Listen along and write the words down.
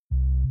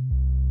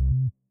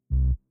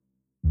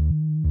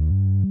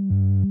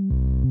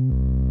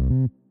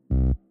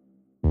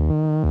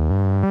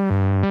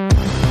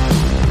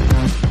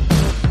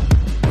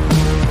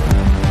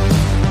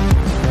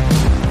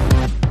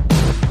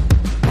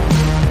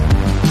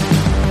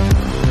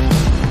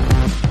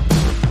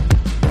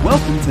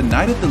welcome to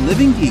Night of the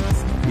Living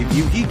Geeks. If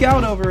you geek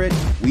out over it,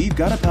 we've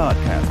got a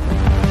podcast.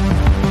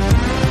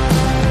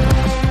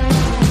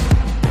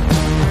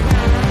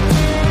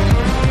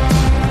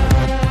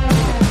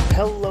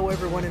 Hello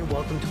everyone and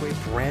welcome to a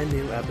brand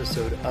new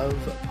episode of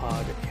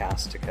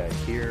Podcastica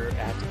here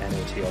at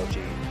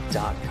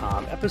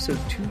NOTLG.com. Episode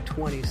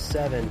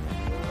 227,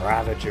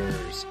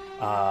 Ravagers.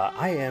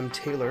 I am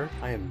Taylor.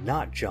 I am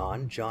not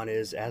John. John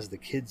is, as the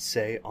kids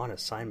say, on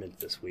assignment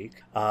this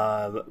week.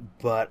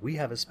 But we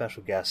have a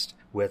special guest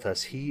with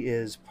us. He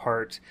is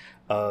part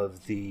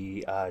of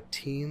the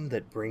team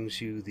that brings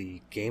you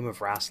the Game of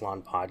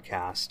Rassilon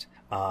podcast.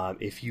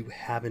 If you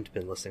haven't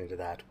been listening to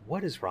that,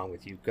 what is wrong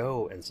with you?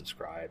 Go and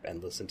subscribe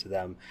and listen to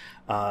them.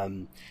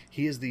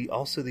 He is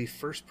also the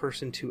first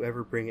person to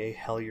ever bring a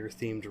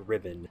Hellier-themed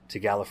ribbon to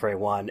Gallifrey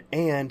 1,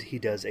 and he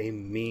does a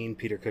mean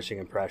Peter Cushing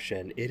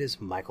impression. It is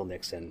Michael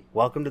Nixon.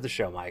 Welcome to the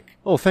show, Mike.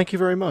 Oh, thank you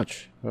very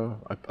much.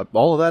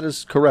 All of that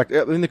is correct.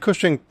 I mean, the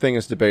Cushing thing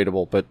is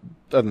debatable, but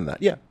other than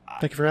that, yeah.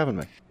 Thank you for having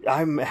me.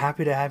 I'm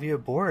happy to have you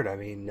aboard. I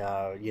mean,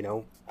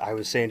 I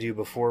was saying to you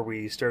before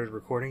we started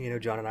recording,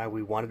 John and I,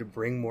 we wanted to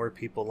bring more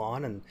people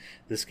on, and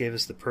this gave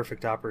us the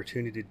perfect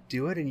opportunity to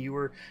do it. And you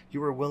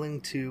were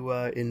willing to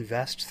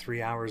invest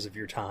 3 hours of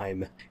your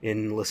time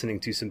in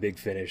listening to some Big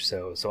Finish.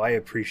 So I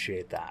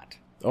appreciate that.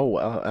 Oh,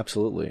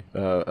 absolutely.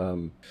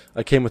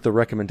 I came with the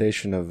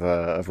recommendation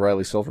of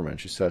Riley Silverman.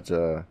 She said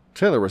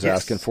Taylor was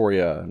asking for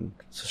you, and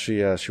so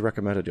she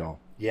recommended y'all.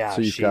 Yeah,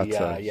 so you've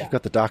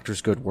got the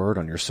doctor's good word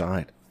on your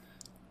side.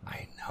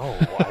 I know.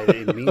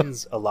 It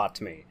means a lot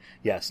to me.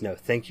 Yes, no,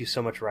 thank you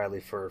so much,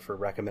 Riley, for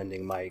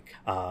recommending Mike.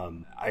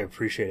 I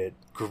appreciate it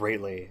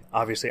greatly.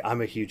 Obviously,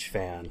 I'm a huge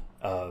fan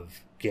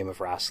of Game of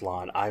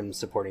Rassilon. I'm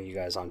supporting you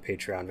guys on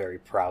Patreon very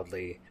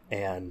proudly,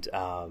 and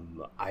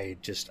I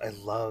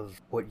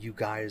love what you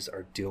guys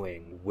are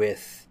doing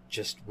with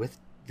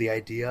the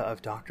idea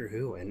of Doctor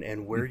Who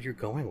and where you're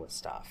going with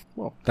stuff.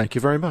 Well, thank you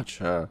very much.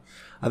 I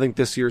think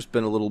this year's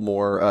been a little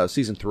more,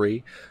 season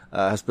 3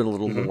 has been a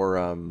little more,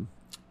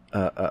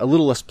 a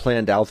little less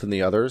planned out than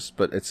the others,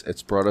 but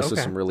it's brought us to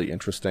some really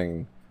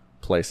interesting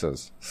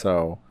places.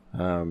 So,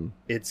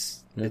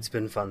 it's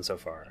been fun so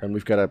far. And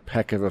we've got a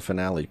heck of a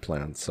finale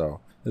planned, so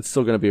it's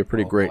still going to be a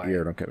pretty great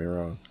year, don't get me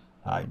wrong.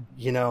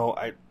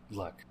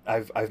 Look,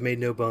 I've made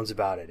no bones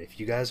about it. If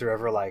you guys are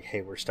ever like,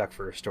 hey, we're stuck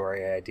for a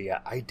story idea,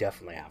 I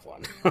definitely have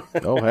one.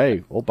 Oh,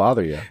 hey, we'll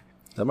bother you.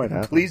 That might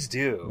happen. Please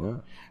do.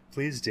 Yeah.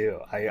 Please do.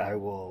 I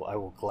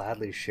will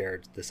gladly share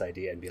this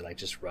idea and be like,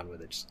 just run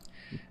with it. Just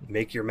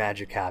make your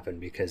magic happen,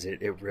 because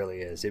it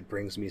really is. It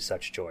brings me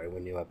such joy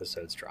when new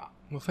episodes drop.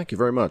 Well, thank you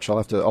very much.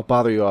 I'll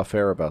bother you off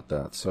air about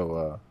that.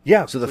 So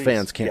so the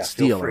fans can't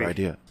steal your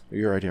idea.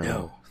 Your idea. No.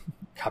 Right?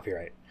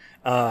 Copyright.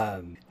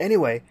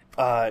 Anyway,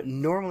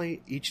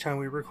 normally each time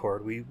we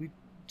record, we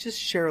just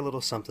share a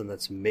little something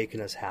that's making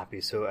us happy.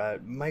 So,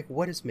 Mike,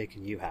 what is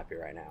making you happy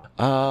right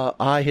now?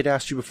 I had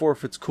asked you before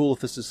if it's cool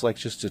if this is like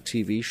just a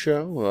TV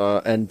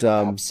show, and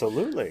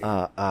absolutely.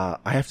 I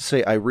have to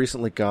say, I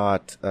recently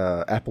got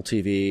Apple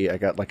TV. I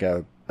got like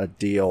a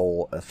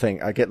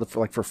thing. I get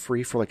for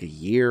free for like a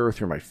year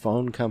through my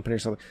phone company or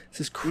something. It's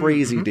this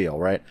crazy deal,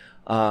 right?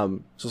 So I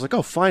was like,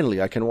 oh,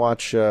 finally I can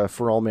watch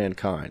For All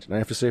Mankind. And I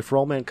have to say, For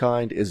All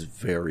Mankind is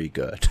very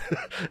good.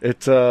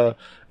 It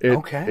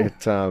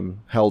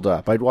held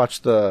up. I'd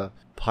watched the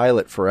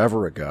pilot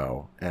forever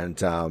ago,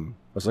 and I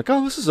was like,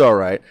 oh, this is all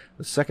right.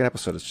 The second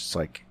episode is just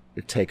like,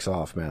 it takes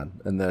off, man.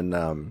 And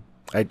then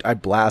I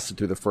blasted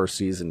through the first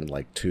season in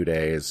like 2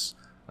 days.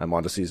 I'm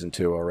on to season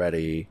 2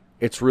 already.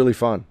 It's really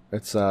fun.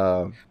 It's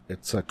co-created.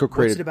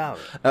 What's it about?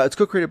 It's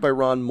co-created by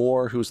Ron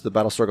Moore, who's the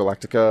Battlestar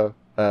Galactica,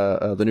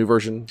 the new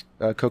version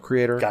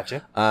co-creator.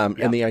 Gotcha.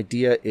 And the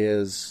idea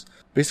is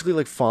basically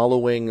like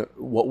following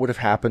what would have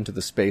happened to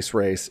the space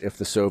race if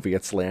the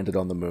Soviets landed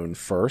on the moon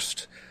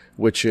first,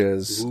 which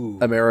is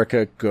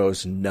America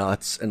goes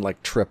nuts and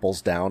like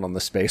triples down on the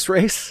space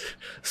race.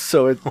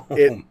 So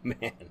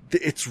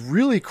it's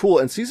really cool.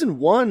 And season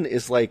 1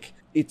 is like,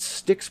 it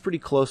sticks pretty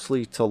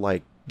closely to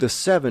like the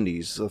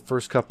 70s, the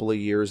first couple of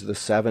years of the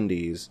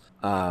 70s.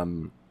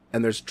 And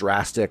there's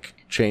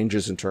drastic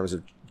changes in terms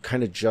of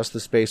kind of just the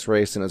space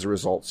race, and as a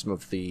result, some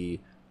of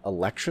the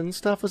election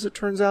stuff, as it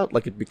turns out,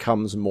 like it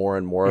becomes more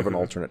and more of an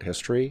alternate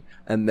history.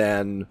 And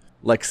then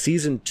like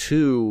season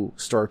 2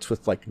 starts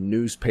with like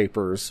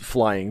newspapers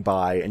flying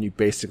by, and you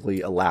basically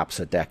elapse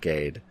a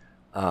decade.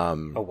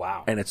 Oh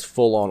wow. And it's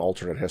full on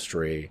alternate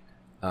history.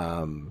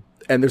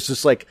 And there's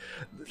just like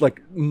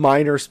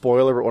minor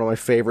spoiler, but one of my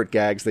favorite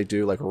gags they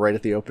do like right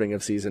at the opening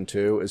of season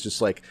 2 is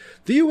just like,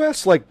 the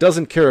US like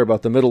doesn't care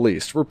about the Middle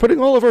East. We're putting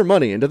all of our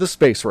money into the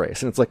space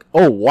race. And it's like,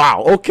 oh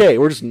wow, okay,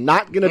 we're just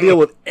not going to deal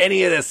with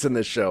any of this in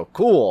this show.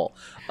 Cool.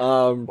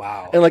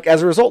 Wow. And like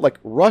as a result, like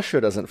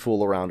Russia doesn't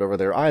fool around over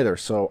there either.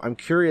 So I'm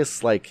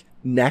curious, like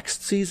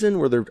next season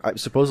where they're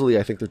supposedly,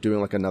 I think they're doing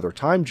like another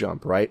time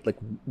jump, right? Like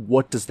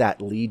what does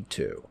that lead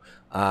to?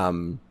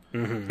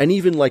 And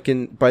even like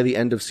by the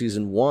end of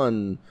season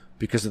 1,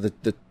 because of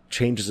the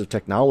changes of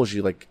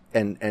technology, like,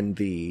 and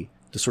the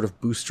sort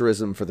of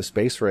boosterism for the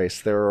space race,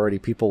 there are already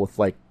people with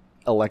like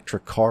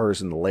electric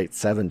cars in the late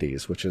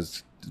 70s, which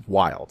is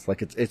wild.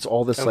 Like it's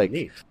all this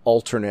neat.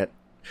 alternate.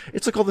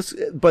 It's like all this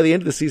by the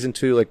end of the season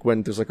too. Like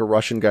when there's like a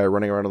Russian guy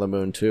running around on the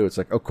moon too. It's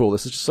like, oh cool,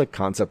 this is just like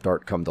concept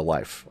art come to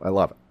life. I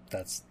love it.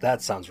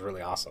 That sounds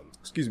really awesome.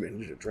 Excuse me, I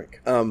need a drink.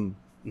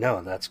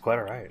 No, that's quite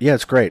all right. Yeah,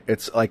 it's great.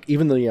 It's like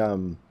even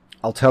the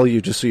I'll tell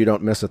you just so you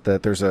don't miss it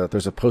that there's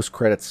a post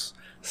credits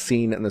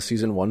scene in the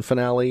season 1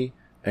 finale,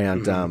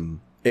 and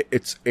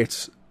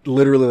it's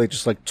literally they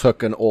just like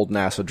took an old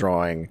NASA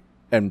drawing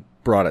and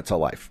brought it to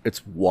life.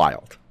 It's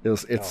wild.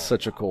 It's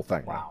such a cool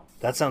thing. Wow.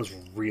 That sounds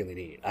really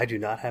neat. I do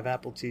not have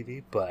Apple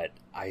TV, but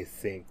I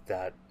think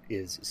that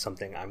is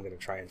something I'm going to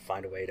try and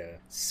find a way to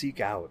seek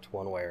out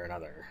one way or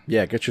another.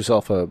 Yeah, get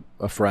yourself a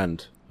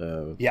friend.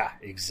 Yeah,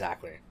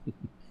 exactly.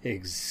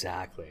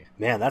 Exactly.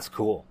 Man, that's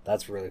cool.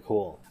 That's really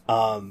cool.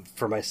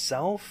 For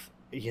myself,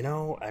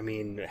 I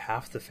mean,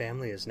 half the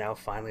family is now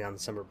finally on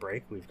summer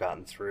break. We've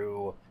gotten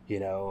through,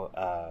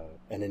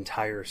 an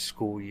entire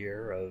school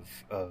year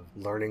of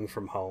learning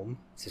from home.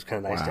 So it's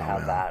kind of nice to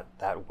have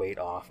that weight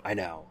off. I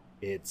know.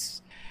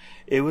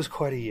 It was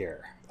quite a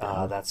year.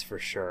 That's for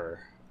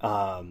sure.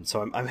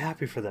 So I'm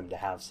happy for them to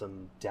have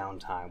some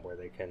downtime where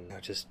they can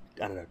just,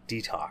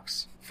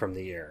 detox from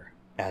the year,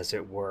 as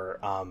it were.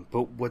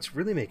 But what's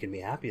really making me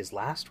happy is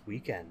last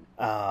weekend.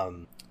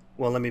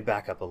 Well, let me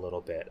back up a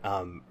little bit.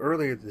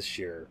 Earlier this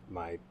year,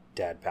 my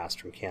dad passed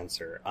from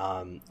cancer.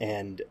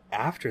 And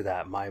after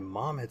that, my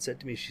mom had said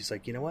to me, she's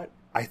like, you know what?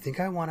 I think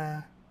I want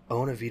to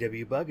own a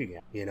VW Bug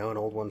again. An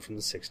old one from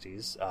the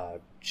 60s.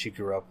 She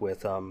grew up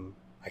with...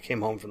 I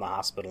came home from the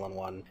hospital in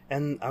one,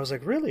 and I was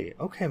like, really?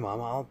 Okay, Mom,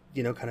 I'll,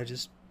 kind of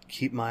just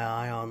keep my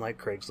eye on like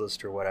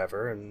Craigslist or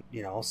whatever, and,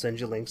 I'll send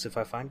you links if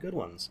I find good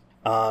ones.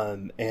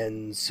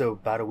 And so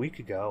about a week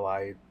ago,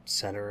 I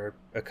sent her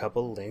a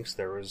couple of links.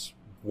 There was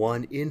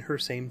one in her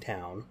same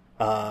town,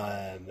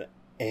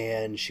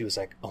 and she was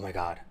like, oh my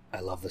God, I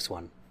love this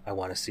one. I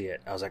want to see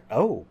it. I was like,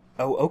 oh,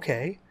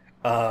 okay.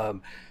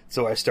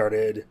 So I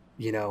started,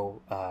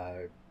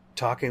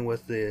 talking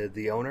with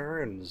the owner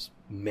and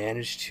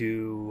managed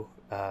to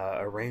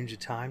arrange a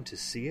time to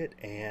see it,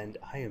 and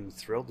I am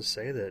thrilled to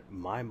say that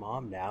my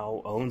mom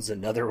now owns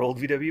another old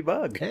VW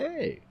Bug.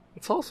 Hey,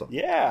 that's awesome.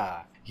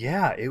 Yeah,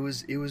 it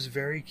was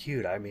very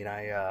cute. I mean,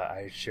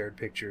 I shared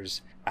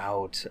pictures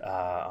out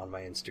on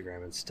my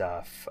Instagram and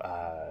stuff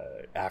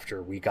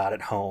after we got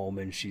it home,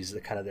 and she's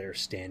kind of there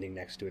standing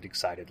next to it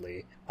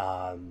excitedly.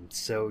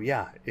 So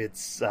yeah,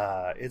 it's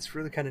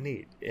really kind of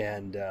neat.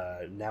 And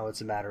now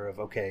it's a matter of,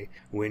 okay,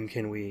 when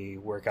can we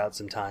work out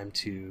some time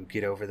to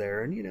get over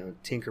there and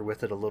tinker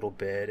with it a little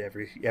bit.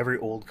 Every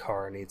old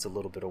car needs a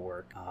little bit of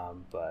work.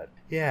 But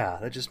yeah,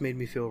 that just made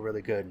me feel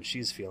really good, and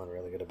she's feeling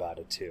really good about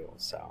it too.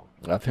 So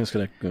I think it's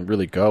gonna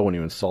really go when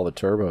you install the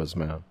turbos,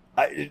 man.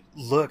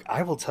 Look,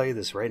 I will tell you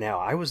this right now.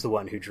 I was the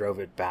one who drove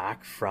it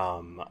back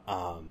from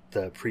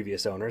the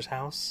previous owner's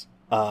house,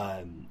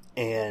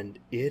 and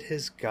it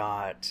has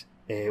got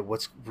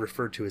what's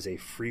referred to as a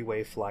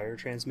freeway flyer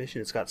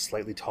transmission. It's got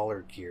slightly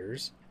taller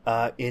gears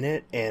in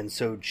it, and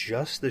so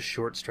just the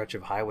short stretch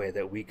of highway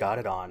that we got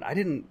it on, I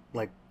didn't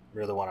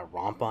really want to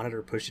romp on it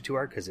or push it too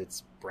hard because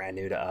it's brand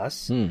new to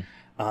us.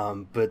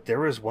 But there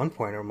was one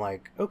point where I'm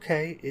like,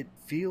 okay, it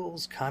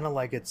feels kind of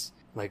like it's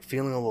like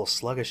feeling a little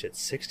sluggish at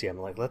 60. I'm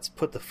like, let's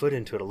put the foot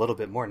into it a little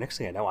bit more. Next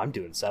thing I know, I'm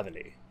doing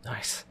 70.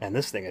 Nice. And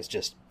this thing is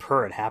just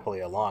purring happily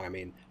along. I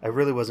mean, I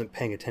really wasn't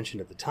paying attention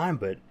at the time,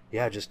 but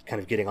yeah, just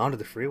kind of getting onto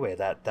the freeway,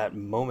 that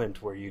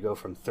moment where you go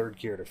from third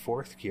gear to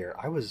fourth gear,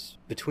 I was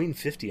between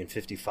 50 and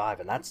 55,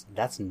 and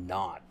that's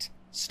not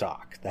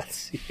stock.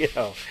 That's,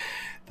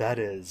 that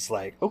is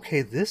like,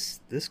 okay, this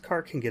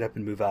car can get up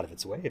and move out of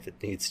its way if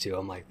it needs to.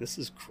 I'm like, this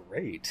is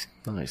great.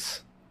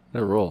 Nice.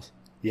 That rules.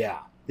 Yeah.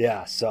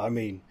 So, I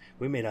mean,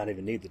 we may not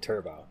even need the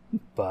turbo,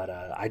 but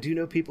I do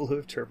know people who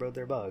have turboed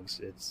their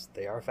Bugs.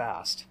 They are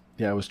fast.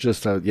 Yeah, it was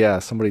just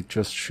somebody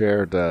just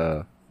shared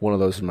one of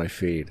those in my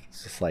feed.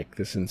 It's just like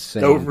this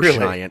insane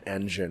giant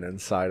engine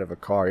inside of a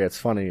car. Yeah, it's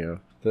funny.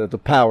 The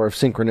power of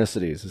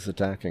synchronicities is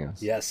attacking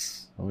us.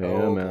 Yes.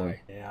 Oh man.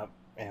 Boy. Yeah.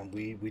 And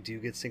we do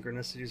get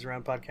synchronicities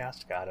around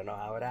Podcastica. I don't know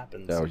how it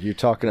happens. Oh, you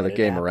talking to the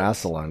Gamer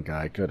Rassilon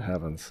guy? Good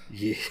heavens.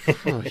 Yeah.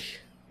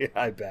 Yeah,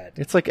 I bet.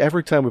 It's like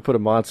every time we put a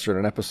monster in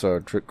an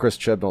episode, Chris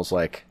Chibnall's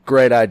like,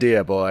 great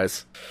idea,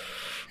 boys.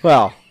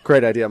 Well,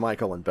 great idea,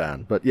 Michael and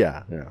Ben. But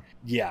yeah.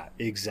 Yeah,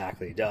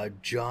 exactly.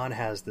 John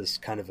has this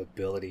kind of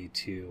ability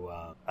to,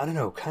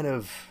 kind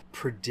of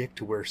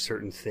predict where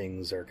certain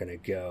things are going to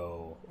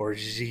go. Or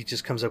he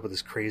just comes up with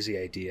this crazy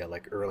idea,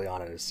 like early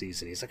on in a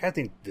season. He's like, I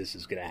think this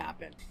is going to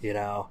happen. Get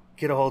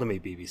a hold of me,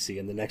 BBC.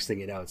 And the next thing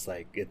you know, it's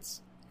like,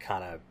 it's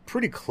kind of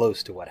pretty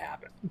close to what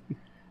happened.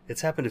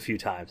 It's happened a few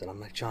times, and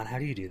I'm like, John, how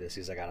do you do this?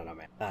 He's like, I don't know,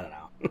 man. I don't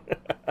know.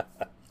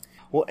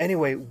 Well,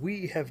 anyway,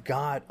 we have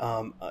got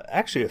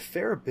actually a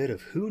fair bit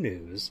of Who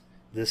news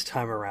this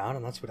time around,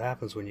 and that's what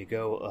happens when you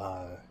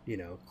go,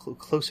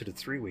 closer to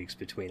 3 weeks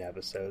between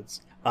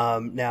episodes.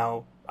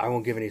 Now, I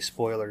won't give any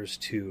spoilers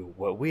to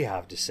what we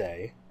have to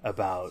say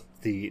about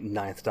the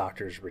Ninth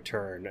Doctor's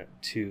return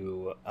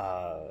to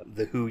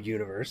the Who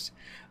universe,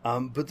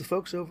 but the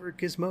folks over at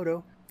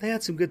Gizmodo, they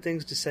had some good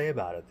things to say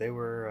about it. They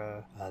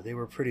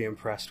were pretty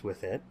impressed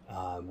with it.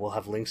 We'll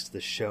have links to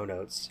the show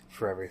notes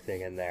for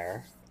everything in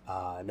there.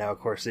 Now, of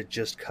course, it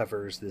just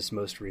covers this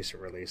most recent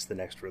release. The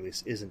next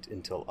release isn't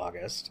until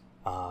August.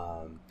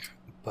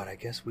 But I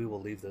guess we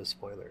will leave those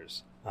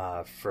spoilers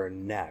for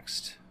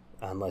next,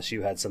 unless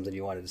you had something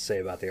you wanted to say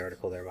about the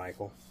article there,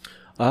 Michael.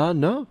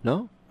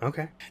 No.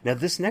 Okay. Now,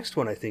 this next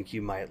one I think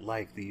you might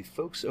like. The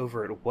folks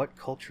over at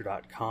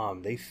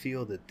WhatCulture.com, they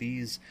feel that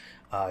these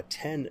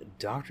 10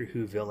 Doctor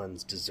Who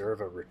villains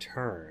deserve a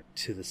return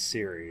to the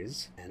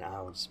series. And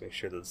I'll just make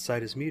sure that the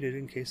site is muted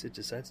in case it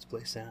decides to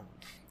play sound.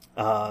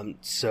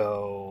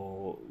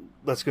 So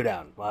let's go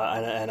down,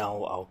 and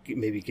I'll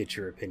maybe get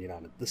your opinion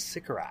on it. The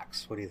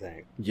Sycorax, what do you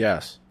think?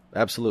 Yes,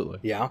 absolutely.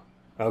 Yeah.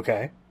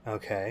 Okay.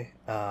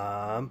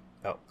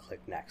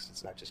 Click next.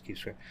 It's not just keep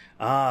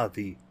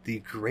scrolling. The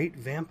Great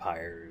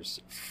Vampires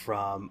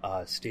from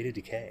State of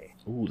Decay.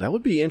 Ooh, that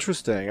would be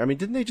interesting. I mean,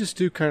 didn't they just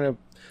do kind of?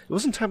 It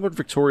wasn't Time Lord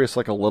Victorious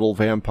like a little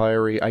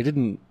vampire-y? I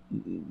didn't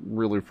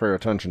really pay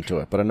attention to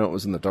it, but I know it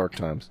was in the dark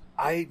times.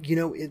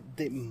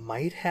 They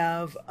might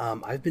have.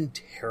 I've been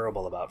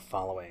terrible about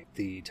following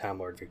the Time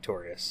Lord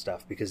Victorious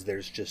stuff because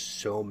there's just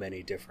so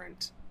many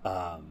different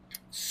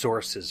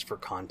sources for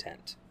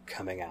content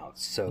coming out.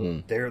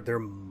 So there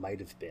might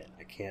have been.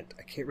 I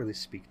can't really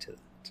speak to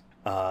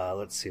that.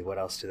 Let's see, what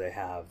else do they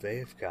have?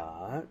 They've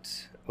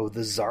got the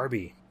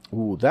Zarbi.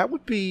 Ooh, that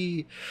would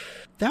be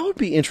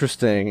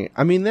interesting.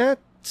 I mean, that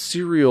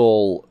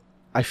serial,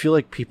 I feel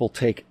like people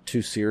take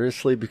too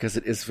seriously because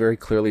it is very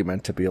clearly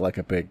meant to be like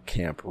a big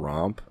camp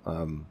romp.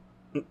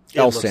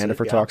 Elle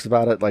Sandifer talks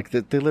about it. Like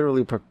they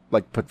literally put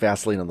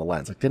Vaseline on the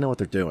lens. Like they know what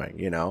they're doing,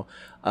 you know?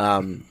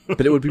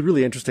 But it would be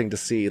really interesting to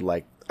see,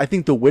 like, I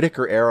think the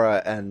Whittaker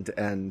era and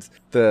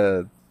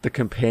the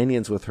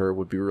companions with her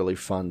would be really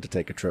fun to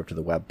take a trip to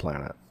the Web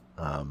Planet.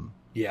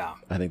 Yeah.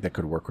 I think that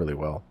could work really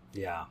well.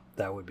 Yeah,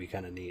 that would be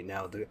kind of neat.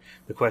 Now,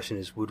 the question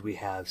is, would we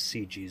have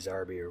CG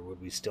Zarbi or would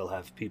we still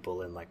have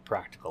people in, like,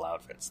 practical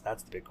outfits?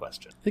 That's the big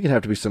question. I think it'd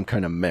have to be some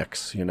kind of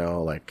mix, you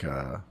know, like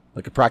a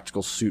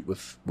practical suit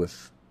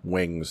with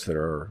wings that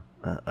are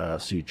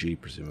CG,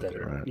 presumably,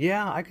 right?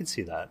 Yeah, I could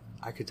see that.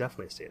 I could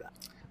definitely see that.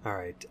 All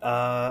right.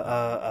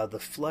 The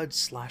Flood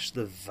 /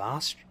 the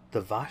Vash...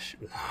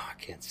 I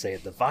can't say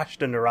it. The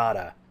Vashta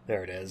Nerada.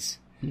 There it is.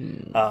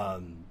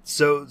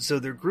 So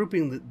they're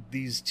grouping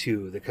these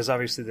two because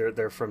obviously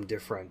they're from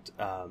different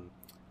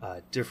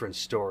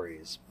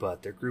stories,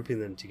 but they're grouping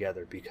them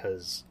together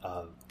because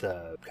of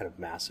the kind of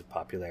massive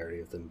popularity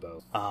of them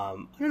both. I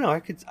don't know.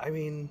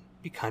 It'd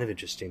be kind of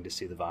interesting to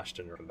see the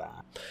Vashta come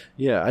back.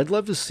 Yeah, I'd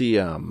love to see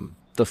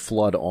the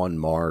Flood on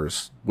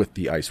Mars with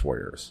the Ice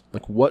Warriors.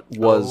 Like, what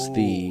was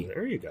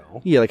there you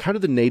go. Yeah, like how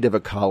did the native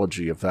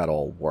ecology of that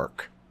all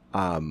work?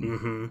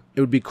 It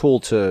would be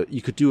cool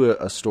you could do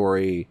a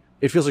story.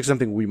 It feels like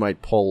something we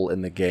might pull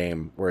in the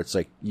game where it's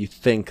like you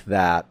think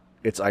that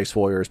it's Ice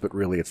Warriors, but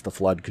really it's the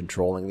Flood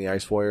controlling the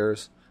Ice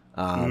Warriors.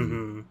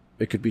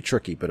 It could be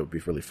tricky, but it would be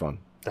really fun.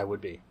 That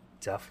would be,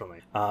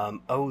 definitely.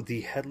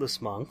 The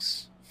Headless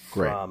Monks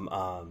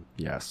from...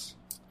 yes.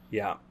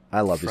 Yeah. I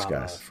love these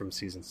guys. From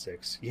season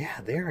 6. Yeah,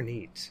 they are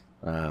neat.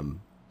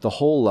 The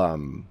whole,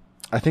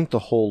 I think the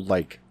whole,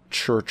 like,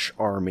 church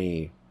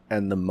army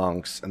and the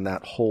monks and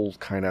that whole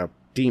kind of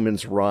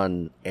Demons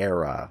Run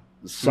era,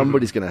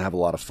 somebody's going to have a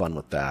lot of fun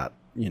with that,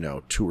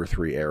 2 or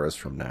 3 eras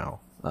from now.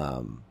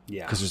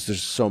 Yeah. Because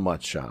there's so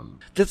much,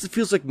 it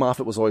feels like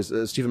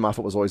Stephen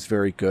Moffat was always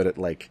very good at,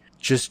 like,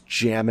 just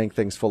jamming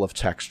things full of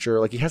texture.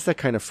 Like, he has that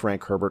kind of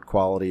Frank Herbert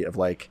quality of,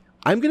 like,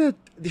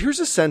 here's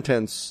a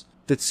sentence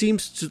that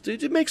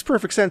it makes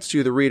perfect sense to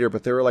you, the reader,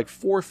 but there are, like,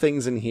 4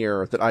 things in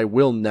here that I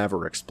will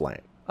never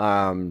explain.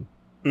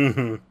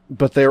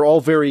 But they're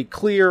all very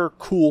clear,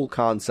 cool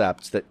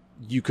concepts that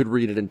you could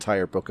read an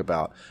entire book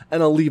about.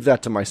 And I'll leave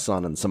that to my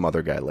son and some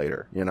other guy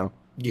later,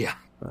 Yeah.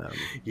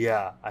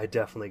 Yeah, I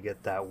definitely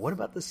get that. What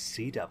about the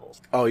Sea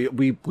Devils? Oh, yeah,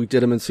 we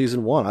did them in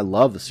season 1. I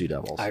love the Sea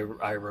Devils. I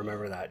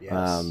remember that,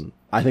 yes.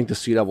 I think the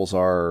Sea Devils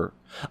are...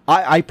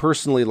 I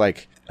personally,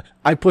 like...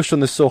 I pushed on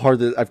this so hard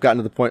that I've gotten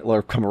to the point where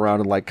I've come around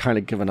and, like, kind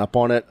of given up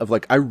on it. Of,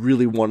 like, I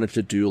really wanted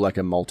to do, like,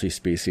 a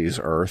multi-species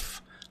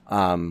Earth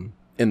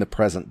in the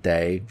present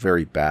day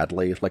very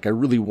badly. Like, I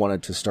really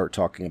wanted to start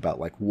talking about,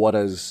 like, what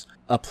does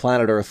a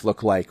planet Earth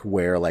look like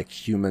where, like,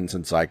 humans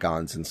and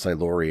Zygons and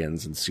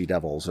Silurians and Sea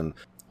Devils and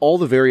all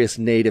the various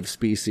native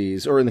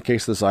species, or in the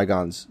case of the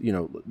Zygons,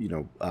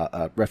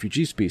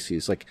 refugee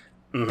species, like,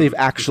 they've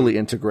actually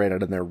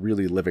integrated and they're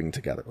really living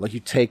together. Like, you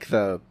take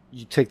the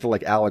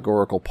like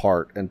allegorical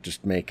part and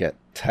just make it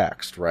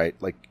text, right?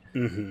 Like,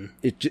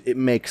 it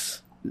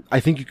makes, I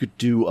think you could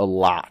do a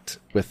lot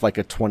with, like,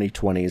 a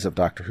 2020s of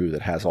Doctor Who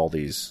that has all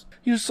these,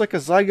 it's like a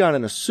Zygon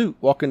in a suit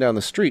walking down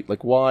the street.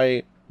 Like,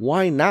 why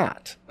why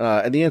not?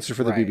 And the answer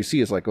for the Right.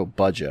 BBC is like, oh,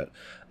 budget.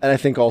 And I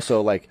think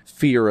also like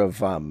fear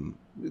of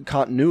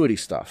continuity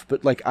stuff.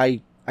 But like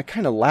I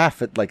kind of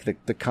laugh at like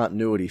the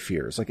continuity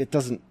fears. Like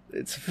it's a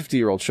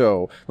 50-year-old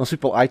show. Most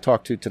people I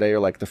talk to today are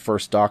like the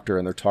First Doctor,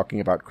 and they're talking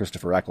about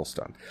Christopher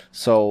Eccleston.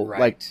 So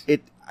Right.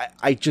 like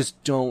I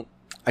just don't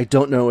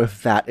know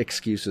if that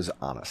excuse is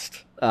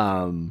honest.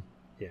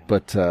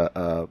 But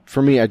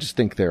for me, I just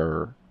think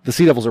the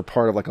Sea Devils are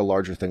part of like a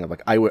larger thing of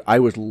like, I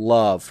would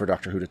love for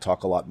Doctor Who to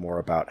talk a lot more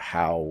about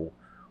how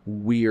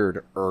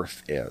weird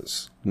Earth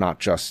is, not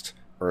just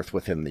Earth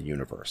within the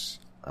universe.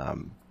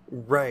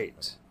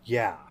 Right.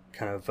 Yeah.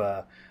 Kind of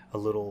a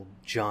little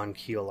John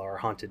Keel, Our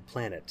Haunted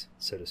Planet,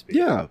 so to speak.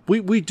 Yeah,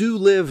 we do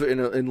live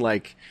in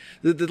like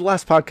the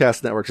last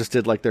podcast network just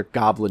did like their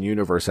Goblin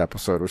Universe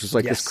episode, which is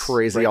like this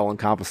crazy right.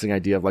 all-encompassing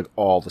idea of like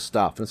all the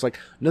stuff. And it's like,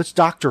 no, it's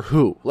Doctor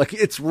Who. Like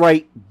it's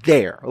right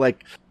there.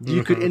 Like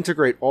you could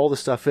integrate all the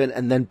stuff in,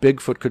 and then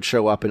Bigfoot could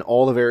show up, and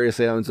all the various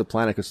aliens of the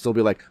planet could still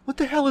be like, what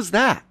the hell is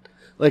that?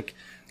 Like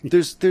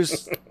there's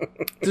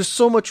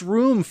so much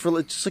room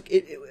for just like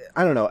it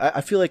I don't know.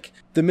 I feel like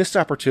the missed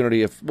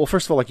opportunity of, well,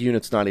 first of all, like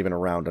Unit's not even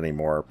around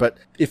anymore, but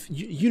if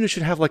Unit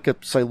should have like a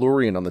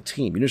Silurian on the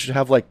team, Unit should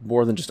have like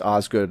more than just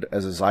Osgood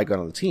as a Zygon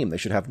on the team. They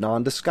should have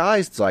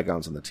non-disguised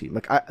Zygons on the team.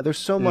 Like there's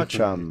so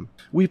much,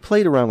 we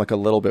played around like a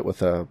little bit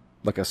with a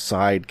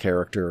side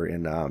character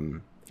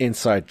in,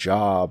 Inside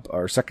Job,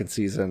 our second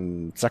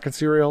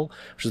serial,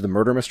 which is the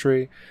murder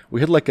mystery.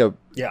 We had like a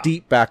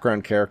deep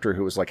background character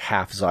who was like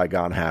half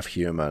Zygon, half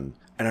human.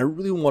 And I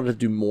really wanted to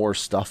do more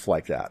stuff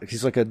like that.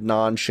 He's like a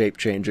non-shape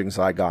changing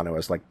Zygon who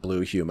has like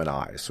blue human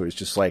eyes. So he's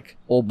just like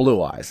all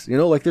blue eyes, you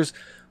know, like there's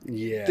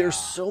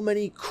so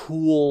many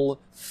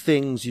cool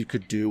things you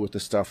could do with the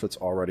stuff that's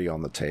already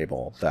on the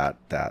table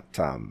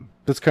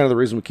that's kind of the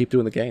reason we keep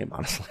doing the game,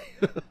 honestly.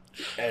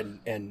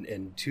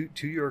 and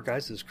to your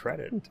guys'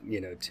 credit,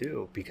 you know,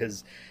 too,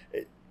 because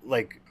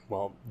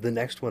the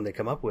next one they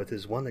come up with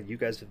is one that you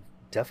guys have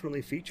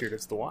definitely featured.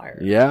 It's The Wire.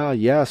 Yeah,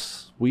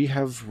 yes. We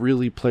have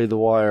really played The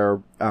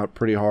Wire out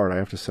pretty hard, I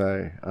have to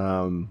say.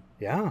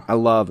 Yeah. I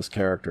love this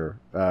character.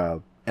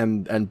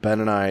 And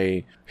Ben and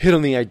I hit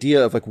on the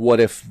idea of like, what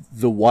if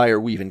the Wire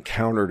we've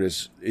encountered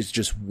is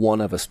just one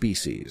of a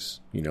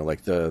species? You know,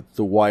 like the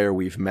Wire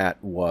we've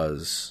met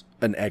was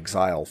an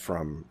exile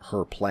from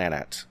her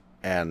planet,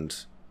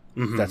 and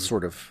that's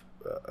sort of,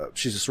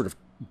 she's a sort of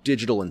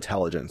digital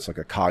intelligence, like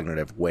a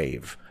cognitive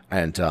wave.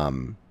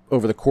 And,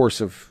 over the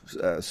course of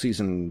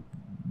season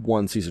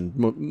 1, season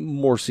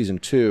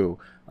 2,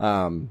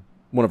 one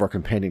of our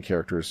companion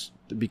characters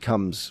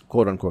becomes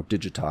quote unquote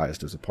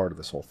digitized as a part of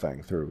this whole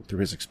thing through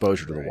his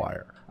exposure to The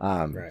Wire.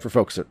 For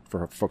folks that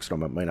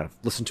might not have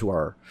listened to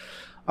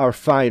our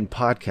fine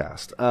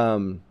podcast.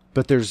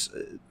 But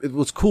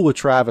what's cool with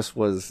Travis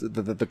was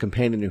the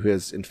companion who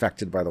is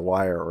infected by The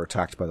Wire or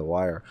attacked by The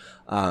Wire,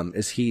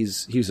 is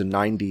he's a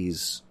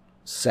 90s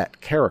set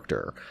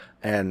character.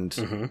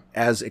 And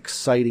as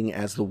exciting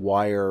as The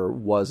Wire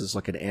was as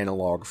like an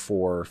analog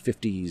for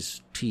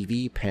 50s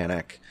TV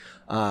panic,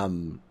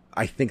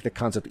 I think the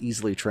concept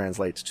easily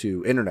translates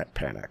to internet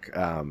panic.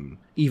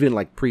 Even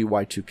like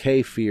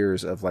pre-Y2K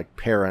fears of like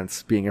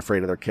parents being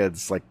afraid of their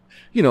kids, like,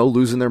 you know,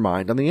 losing their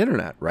mind on the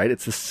internet, right?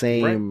 It's the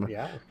same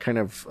kind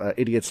of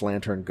idiot's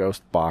lantern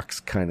ghost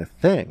box kind of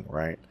thing,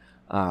 right?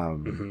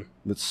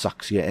 That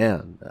sucks you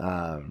in.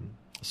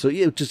 So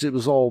yeah, it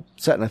was all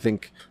set. And I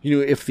think, you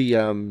know,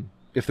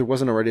 if there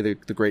wasn't already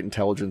the great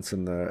intelligence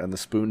and the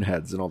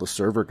spoonheads and all the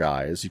server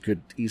guys, you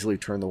could easily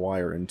turn The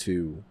Wire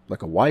into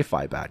like a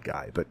Wi-Fi bad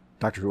guy. But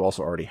Doctor Who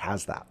also already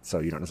has that, so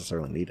you don't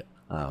necessarily need it.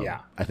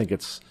 I think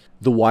it's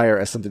The Wire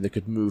as something that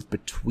could move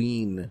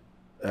between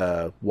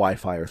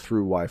Wi-Fi or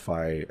through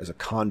Wi-Fi as a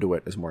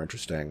conduit is more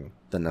interesting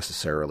than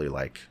necessarily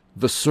like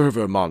the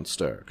server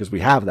monster, because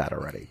we have that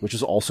already, which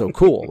is also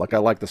cool. Like I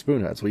like the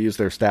spoonheads; we use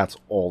their stats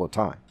all the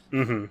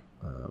time.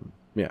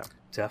 Yeah.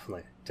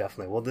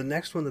 Definitely. Well, the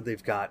next one that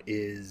they've got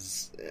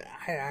is,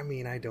 I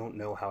mean, I don't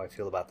know how I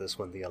feel about this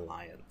one, The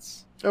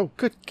Alliance. Oh,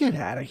 good. Get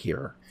out of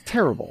here.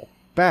 Terrible.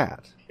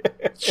 Bad.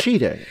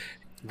 Cheating.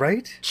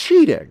 Right?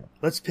 Cheating.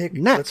 Let's pick,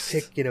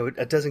 you know,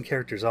 a dozen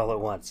characters all at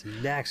once.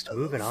 Next,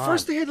 moving on.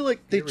 First they had to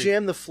they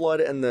jammed the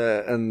Flood and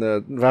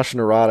the Vasha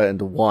Narada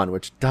into one,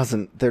 which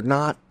they're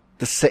not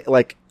the same.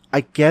 Like,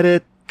 I get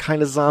it,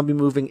 kind of zombie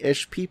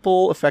moving-ish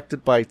people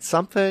affected by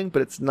something,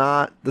 but it's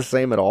not the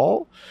same at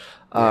all.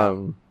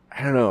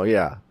 I don't know.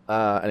 Yeah.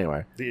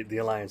 Anyway, the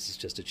Alliance is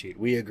just a cheat.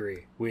 We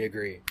agree.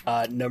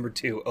 Number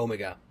 2,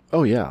 Omega.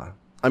 Oh yeah.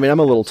 I mean, I'm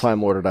a little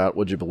time lorded out.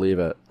 Would you believe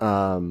it?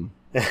 But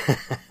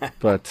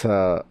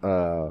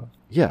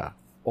yeah,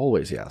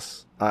 always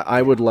yes.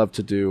 I would love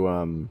to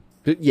do.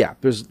 But yeah,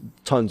 there's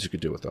tons you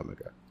could do with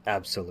Omega.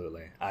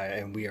 Absolutely.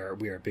 And we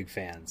are big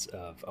fans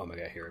of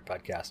Omega here at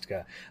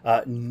Podcastica.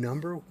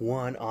 Number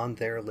 1 on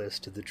their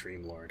list, the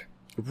Dream Lord.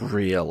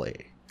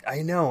 Really?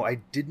 I know. I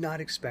did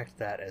not expect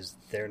that as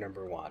their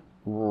number 1.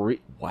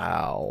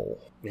 Wow.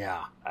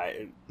 Yeah.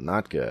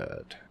 Not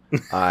good.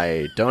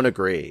 I don't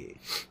agree.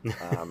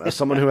 As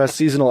someone who has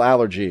seasonal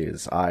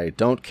allergies, I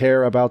don't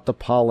care about the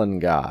pollen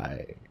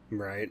guy.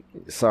 Right.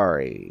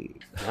 Sorry.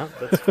 No,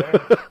 that's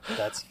fair.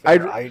 That's fair.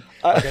 Like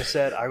I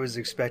said, I was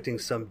expecting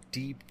some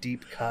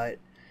deep cut,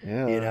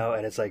 Yeah.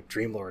 and it's like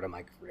Dreamlord. I'm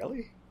like,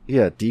 really?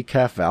 Yeah,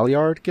 decaf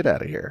Valyard? Get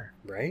out of here.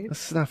 Right?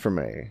 That's not for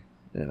me,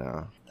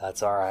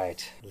 That's all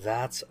right.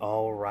 That's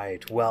all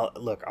right. Well,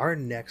 look, our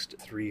next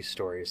 3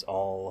 stories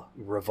all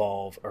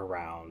revolve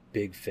around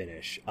Big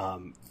Finish.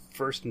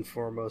 First and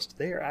foremost,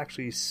 they are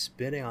actually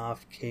spinning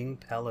off King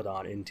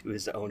Peladon into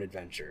his own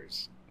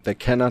adventures. They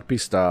cannot be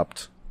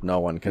stopped. No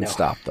one can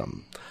stop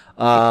them.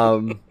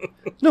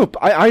 No,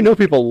 I know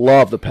people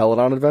love the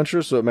Peladon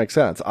adventures, so it makes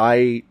sense.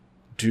 I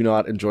do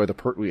not enjoy the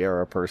Pertwee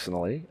era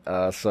personally,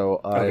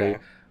 so I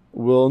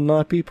will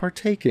not be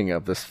partaking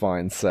of this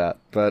fine set.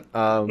 But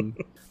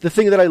the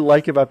thing that I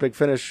like about Big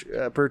Finish,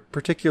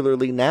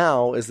 particularly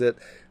now, is that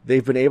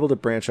they've been able to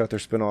branch out their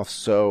spin-offs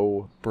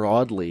so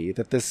broadly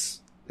that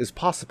this is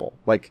possible.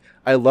 Like,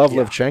 I love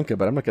Levchenka,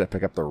 but I'm not going to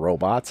pick up the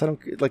robots. I don't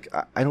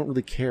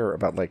really care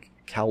about, like,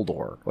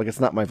 Kaldor. Like, it's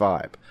not my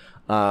vibe.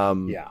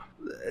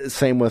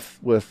 Same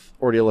with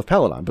Ordeal of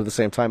Peladon, but at the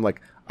same time,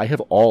 like, I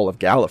have all of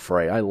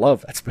Gallifrey. I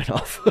love that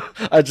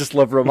spinoff. I just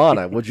love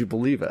Romana. Would you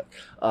believe it?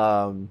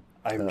 I'm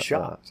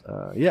shocked.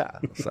 Yeah,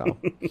 so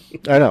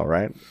I know,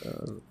 right?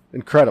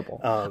 Incredible.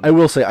 I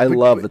will say I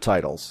love the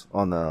titles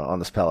on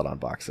this Peladon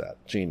box set.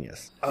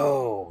 Genius.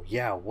 Oh,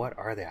 yeah. What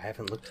are they? I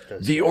haven't looked at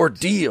those. The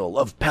Ordeal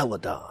of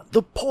Peladon,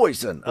 The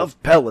Poison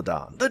of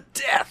Peladon, The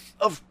Death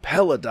of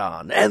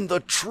Peladon, and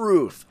The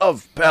Truth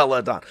of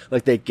Peladon.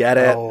 Like, they get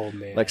it. Oh,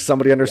 man. Like,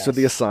 somebody understood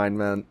the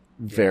assignment.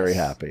 Very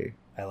happy.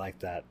 I like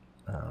that.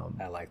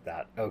 I like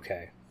that.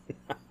 Okay.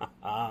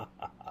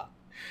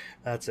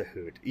 That's a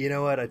hoot. You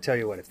know what? I tell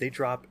you what. If they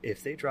drop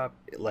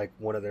like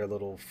one of their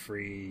little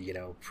free,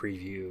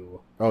 preview.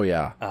 Oh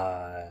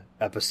yeah.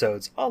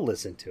 Episodes, I'll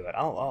listen to it.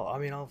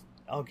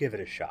 I'll give it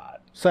a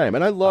shot. Same,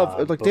 and I love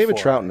David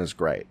Troughton is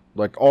great.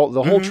 Like the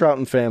whole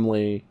Troughton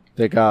family.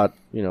 They got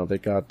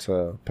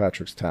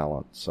Patrick's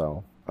talent.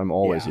 So I'm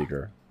always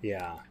eager.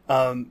 Yeah.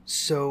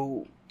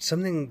 So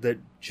something that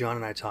John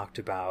and I talked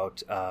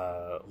about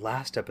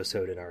last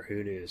episode in our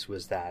Who News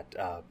was that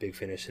Big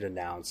Finish had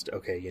announced,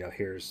 okay,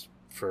 here's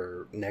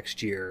for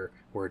next year,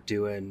 we're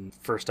doing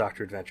First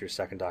Doctor Adventures,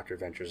 Second Doctor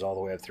Adventures, all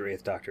the way up through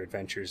Eighth Doctor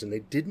Adventures, and they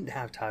didn't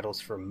have titles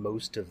for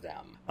most of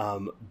them.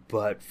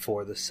 But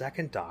for the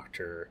Second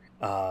Doctor,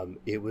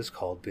 it was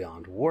called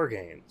Beyond War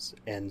Games.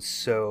 And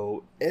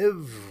so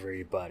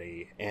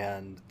everybody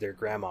and their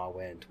grandma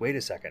went, wait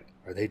a second,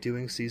 are they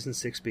doing Season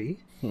 6B?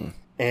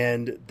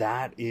 And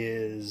that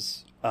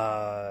is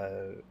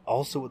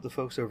also what the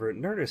folks over at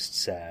Nerdist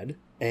said.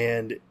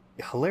 And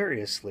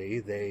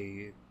hilariously,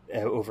 they...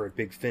 over at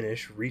Big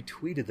Finish,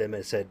 retweeted them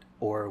and said,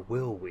 or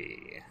will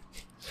we?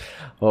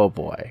 Oh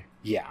boy.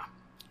 Yeah.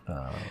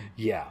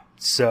 Yeah.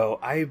 So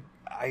I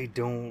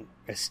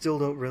still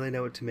don't really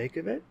know what to make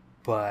of it,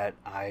 but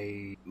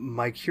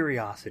my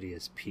curiosity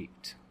is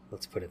piqued.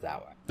 Let's put it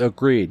that way.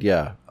 Agreed.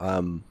 Yeah.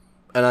 And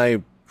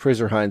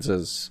Fraser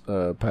Hines'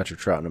 Patrick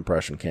Troughton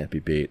impression can't be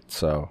beat.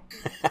 So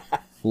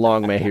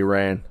long may he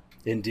reign.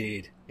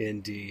 Indeed.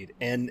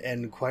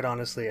 And quite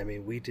honestly, I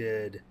mean,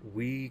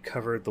 we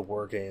covered the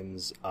War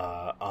Games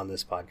on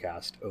this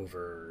podcast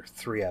over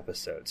 3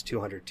 episodes,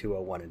 200,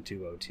 201, and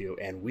 202,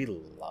 and we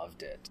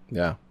loved it.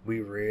 Yeah. We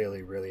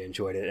really, really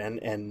enjoyed it.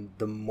 And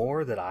the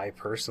more that I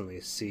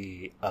personally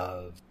see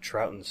of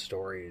Troughton's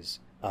stories,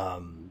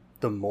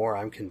 the more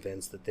I'm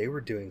convinced that they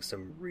were doing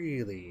some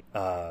really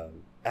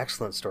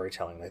excellent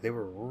storytelling. Like, they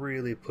were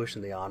really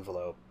pushing the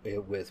envelope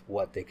with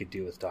what they could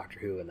do with Doctor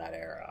Who in that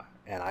era.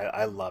 And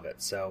I love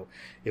it. So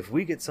if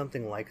we get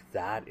something like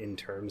that in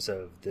terms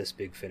of this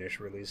Big Finish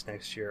release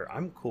next year,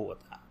 I'm cool with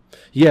that.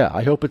 Yeah,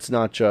 I hope it's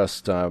not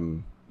just,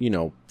 4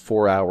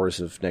 hours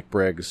of Nick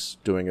Briggs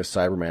doing a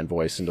Cyberman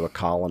voice into a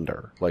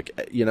colander. Like,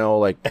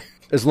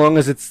 as long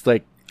as it's,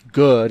 like,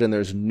 good and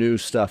there's new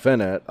stuff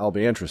in it, I'll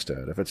be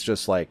interested. If it's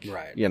just like,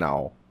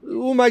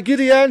 oh, my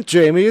giddy aunt,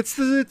 Jamie, it's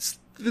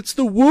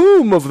the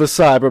womb of the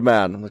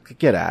Cyberman. I'm like,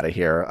 get out of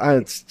here.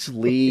 Just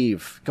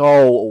leave.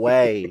 Go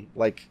away.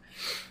 Like,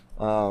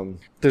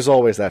 there's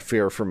always that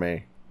fear for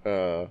me,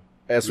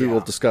 as we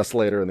will discuss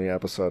later in the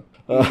episode.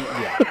 Well,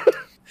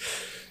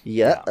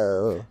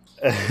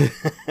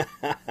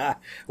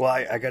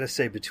 I gotta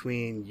say,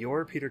 between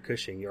your Peter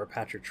Cushing, your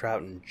Patrick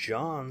Troughton,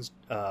 John's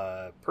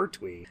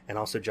Pertwee, and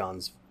also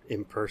John's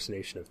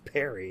impersonation of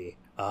Perry,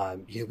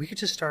 we could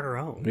just start our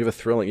own. We have a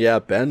thrilling...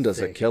 Ben does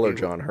a killer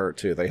John Hurt,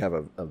 too. They have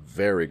a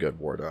very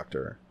good War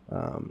Doctor.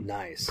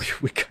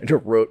 Nice. We kind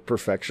of wrote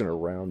perfection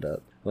around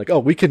it. Like, oh,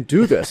 we can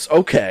do this.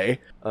 Okay.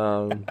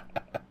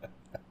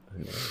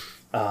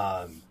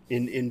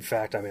 In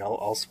fact, I mean,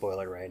 I'll spoil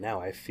it right now.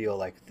 I feel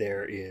like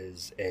there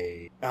is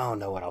oh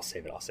no, what? I'll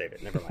save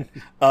it. Never mind.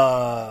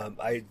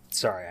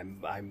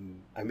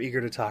 I'm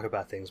eager to talk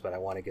about things, but I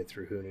want to get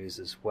through Who News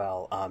as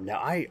well. Now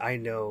I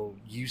know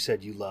you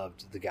said you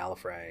loved the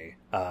Gallifrey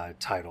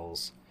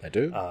titles. I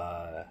do.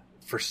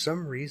 for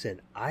some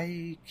reason,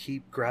 I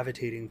keep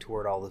gravitating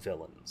toward all the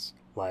villains.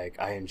 Like,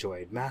 I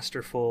enjoyed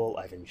Masterful,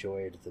 I've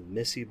enjoyed the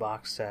Missy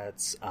box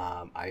sets.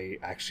 I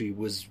actually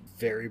was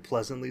very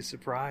pleasantly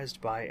surprised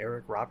by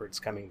Eric Roberts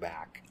coming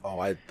back. Oh,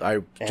 I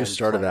just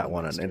started that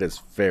one, and it is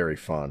very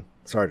fun.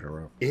 Sorry to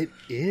interrupt. It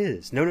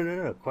is. No.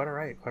 Quite all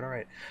right.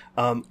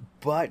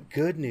 But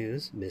good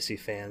news, Missy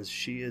fans,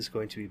 she is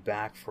going to be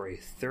back for a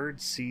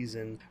third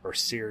season or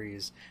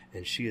series,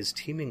 and she is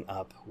teaming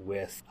up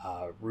with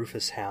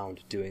Rufus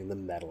Hound doing the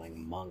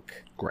meddling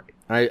monk. Great.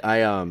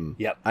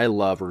 I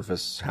love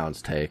Rufus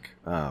Hound's take.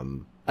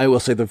 I will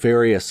say the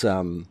various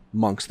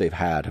monks they've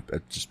had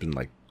have just been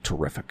like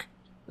terrific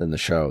in the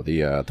show.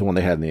 The one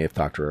they had in the Eighth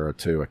Doctor era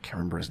too. I can't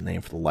remember his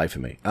name for the life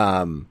of me.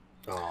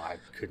 I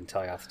couldn't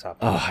tell you off the top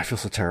of my head. I feel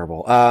so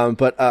terrible.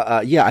 But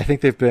I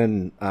think they've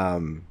been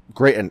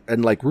great,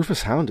 and like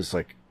Rufus Hound is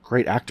like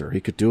great actor.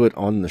 He could do it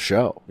on the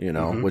show,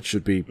 which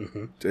should be.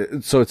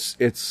 So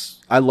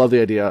it's. I love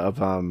the idea of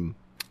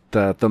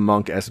the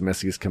monk as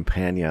Missy's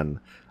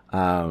companion.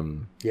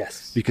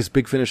 Yes, because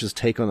Big Finish's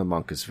take on the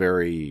monk is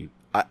very.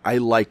 I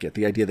like it.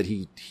 The idea that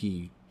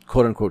he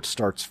quote unquote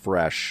starts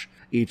fresh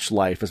each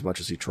life as much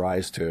as he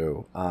tries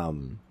to.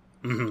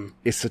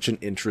 Is such an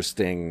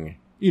interesting.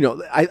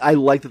 I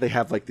like that they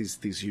have like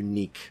these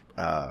unique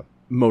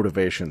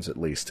motivations, at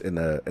least in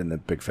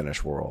the Big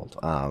Finish world.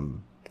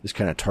 These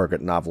kind of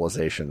target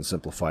novelization,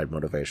 simplified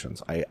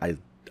motivations. I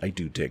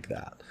do dig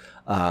that.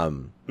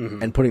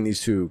 And putting these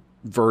two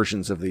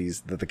versions of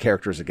the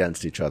characters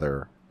against each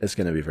other is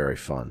going to be very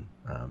fun.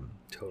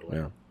 Totally.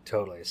 Yeah.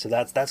 Totally. So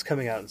that's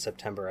coming out in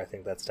September. I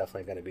think that's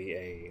definitely going to be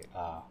a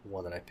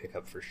one that I pick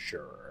up for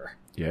sure.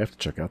 Yeah, I have to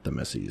check out the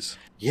Missies.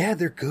 Yeah,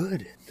 they're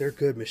good. They're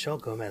good. Michelle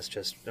Gomez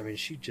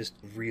she just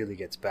really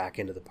gets back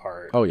into the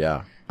part. Oh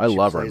yeah, I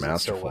love her in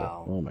Masterful. So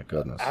well. Oh my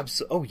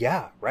goodness. Oh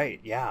yeah, right.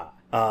 Yeah.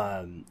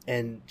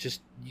 And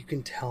just you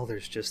can tell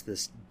there's just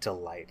this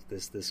delight,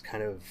 this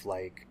kind of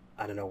like,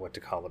 I don't know what to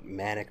call it,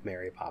 manic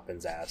Mary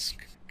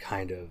Poppins-esque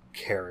kind of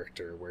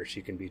character where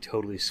she can be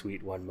totally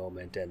sweet one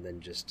moment and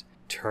then just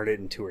turn it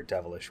into her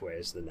devilish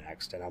ways the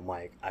next. And I'm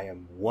like, I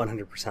am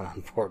 100%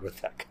 on board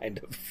with that kind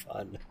of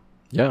fun.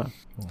 Yeah.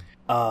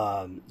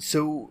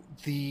 So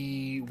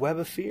the Web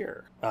of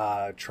Fear,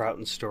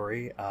 Troughton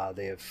story,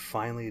 they have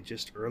finally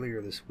just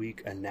earlier this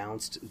week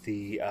announced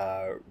the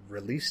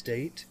release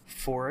date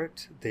for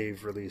it.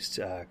 They've released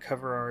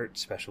cover art,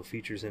 special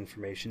features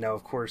information. Now,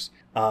 of course,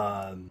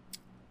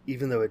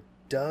 even though it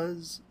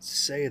does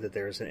say that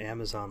there is an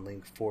Amazon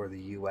link for the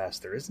US,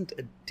 there isn't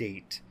a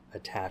date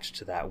attached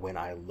to that when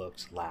I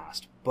looked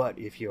last. But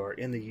if you are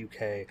in the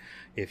UK,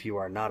 if you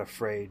are not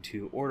afraid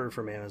to order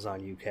from Amazon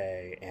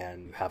UK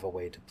and have a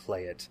way to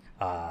play it,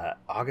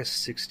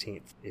 August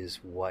 16th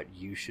is what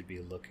you should be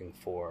looking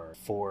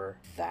for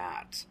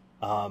that.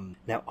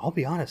 Now, I'll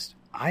be honest,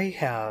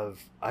 I've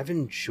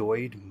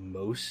enjoyed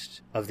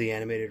most of the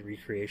animated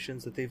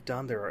recreations that they've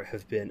done. There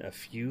have been a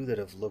few that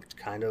have looked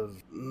kind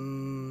of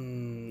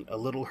a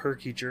little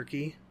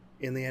herky-jerky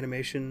in the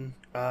animation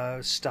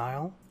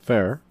style.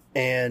 Fair.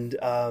 And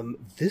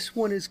this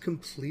one is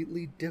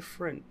completely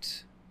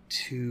different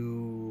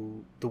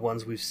to the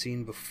ones we've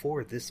seen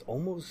before. This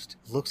almost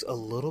looks a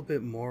little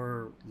bit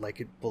more like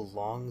it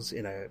belongs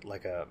in a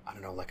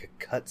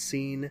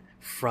cutscene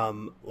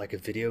from like a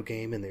video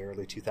game in the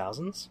early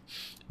 2000s.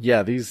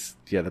 Yeah,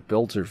 the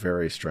builds are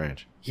very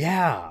strange.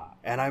 Yeah,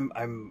 and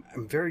I'm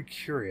very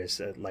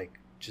curious at like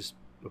just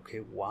okay,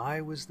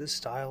 why was this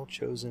style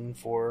chosen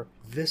for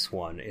this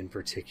one in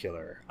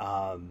particular?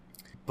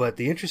 But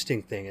the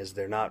interesting thing is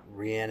they're not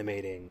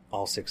reanimating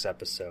all 6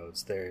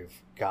 episodes. They've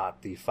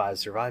got the 5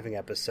 surviving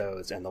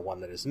episodes and the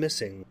one that is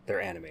missing, they're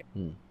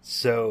animating.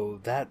 So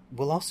that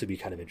will also be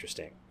kind of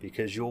interesting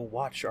because you'll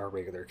watch our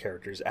regular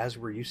characters as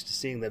we're used to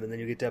seeing them, and then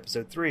you get to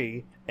episode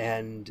 3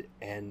 and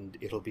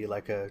it'll be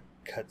like a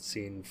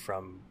cutscene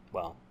from,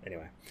 well,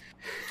 anyway.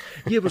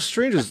 Yeah, what's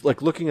strange is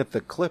like looking at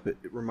the clip, it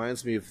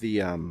reminds me of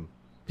the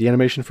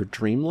animation for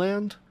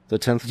Dreamland, the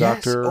 10th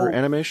Doctor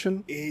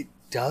animation. It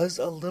does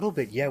a little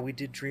bit. Yeah, we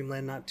did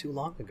Dreamland not too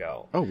long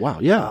ago. Oh wow,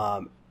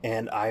 yeah.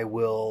 And I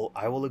will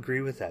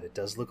agree with that. It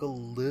does look a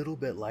little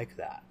bit like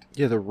that.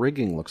 Yeah, the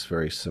rigging looks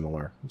very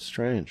similar. It's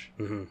strange.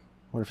 Mm-hmm.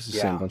 What if it's the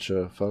same bunch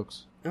of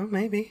folks? Oh,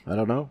 maybe. I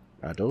don't know.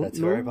 That's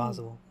very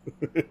possible.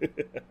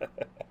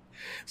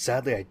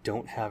 Sadly, I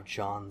don't have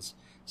John's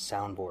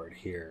soundboard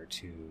here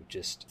to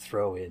just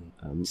throw in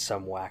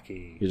some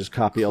wacky. You just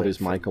copy all these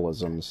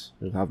Michaelisms.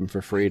 You'll have them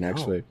for free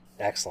next week.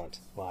 Excellent.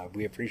 Well,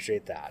 we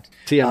appreciate that.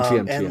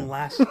 TM. And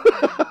last...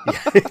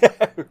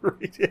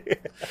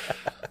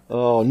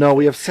 Oh, no,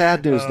 we have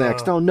sad news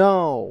next. Oh,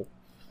 no.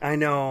 I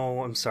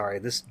know, I'm sorry.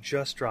 This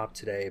just dropped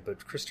today,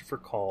 but Christopher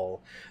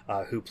Cole,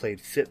 who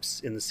played Phipps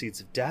in The Seeds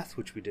of Death,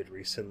 which we did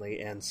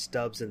recently, and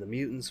Stubbs in The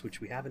Mutants,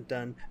 which we haven't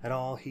done at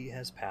all, he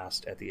has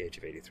passed at the age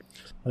of 83.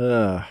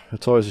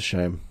 It's always a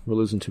shame. We're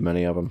losing too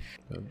many of them.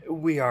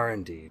 We are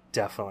indeed,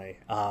 definitely.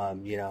 I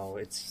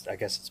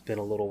guess it's been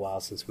a little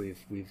while since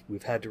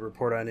we've had to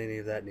report on any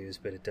of that news,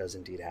 but it does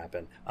indeed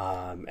happen.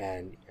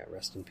 And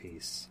rest in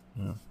peace.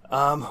 Yeah.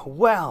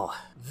 Well,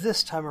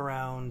 this time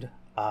around,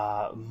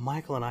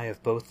 Michael and I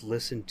have both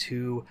listened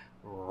to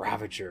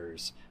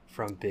Ravagers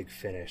from Big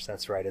Finish.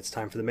 That's right, it's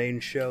time for the main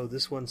show.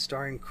 This one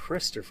starring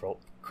Christopher.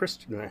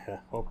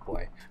 Oh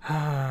boy.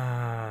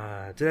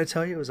 Did I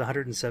tell you it was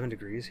 107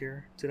 degrees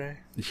here today?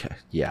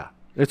 Yeah.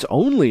 It's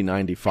only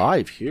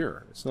 95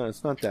 here. It's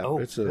not that. Oh,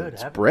 it's good.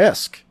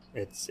 brisk.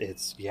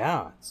 It's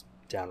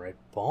downright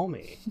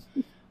balmy.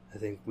 I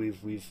think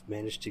we've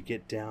managed to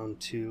get down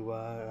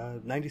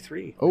to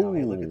 93. Oh,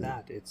 hey, look at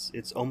that!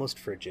 It's almost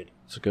frigid.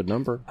 It's a good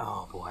number.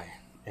 Oh boy.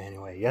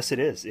 Anyway, yes, it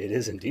is. It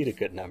is indeed a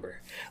good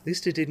number. At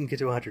least it didn't get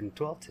to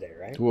 112 today,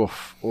 right?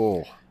 Oof.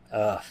 Oh.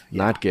 Yeah.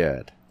 Not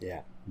good.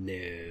 Yeah.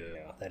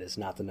 No, that is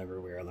not the number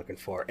we are looking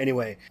for.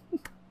 Anyway,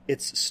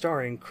 it's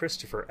starring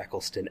Christopher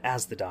Eccleston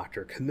as the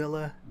Doctor,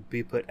 Camilla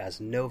Beeput as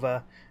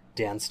Nova,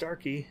 Dan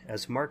Starkey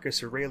as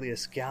Marcus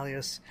Aurelius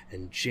Gallius,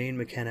 and Jane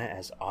McKenna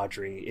as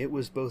Audrey. It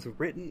was both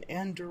written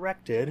and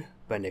directed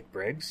by Nick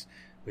Briggs.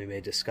 We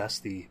may discuss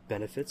the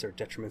benefits or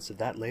detriments of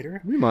that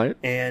later. We might.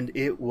 And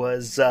it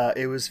was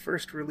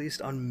first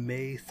released on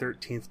May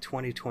 13th,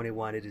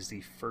 2021. It is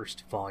the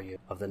first volume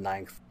of the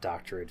Ninth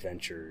Doctor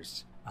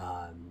Adventures.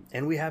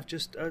 And we have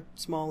just a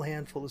small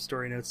handful of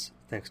story notes,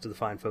 thanks to the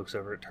fine folks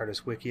over at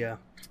TARDIS Wikia.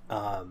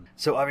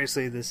 So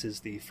obviously this is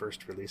the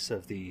first release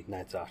of the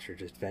Ninth Doctor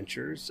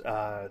Adventures.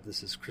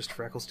 This is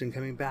Christopher Eccleston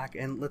coming back,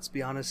 and let's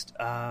be honest,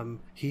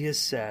 he has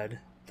said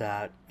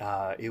that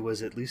it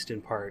was, at least in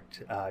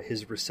part,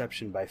 his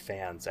reception by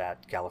fans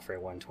at Gallifrey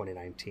 1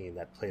 2019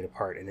 that played a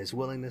part in his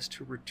willingness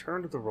to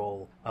return to the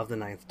role of the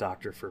Ninth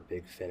Doctor for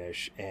Big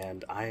Finish,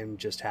 and I am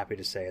just happy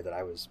to say that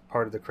I was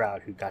part of the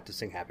crowd who got to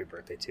sing happy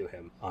birthday to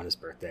him on his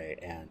birthday,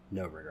 and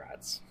no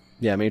regrets.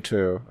 Yeah, me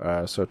too.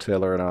 So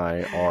Taylor and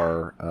I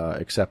are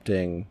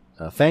accepting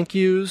thank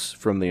yous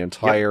from the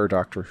entire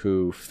Doctor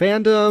Who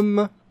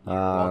fandom.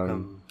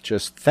 Welcome.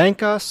 Just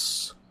thank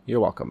us. You're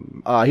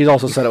welcome. He's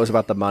also said it was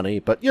about the money,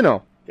 but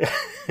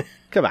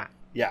come on.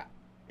 Yeah.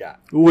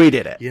 We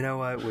did it. You know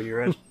what? When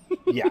you're at,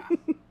 yeah,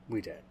 we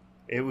did.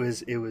 It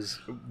was,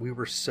 we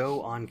were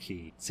so on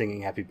key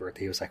singing happy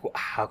birthday. He was like, well,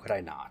 how could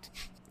I not?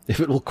 If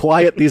it will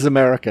quiet these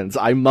Americans,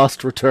 I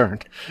must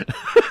return.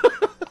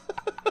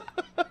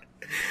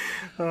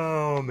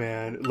 Oh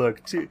man,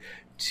 look,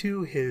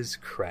 to his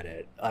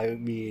credit, I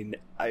mean,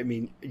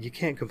 you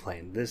can't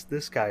complain.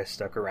 This guy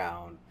stuck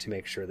around to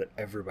make sure that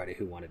everybody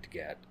who wanted to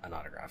get an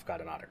autograph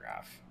got an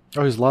autograph.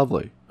 Oh, he's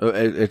lovely.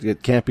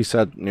 It can't be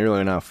said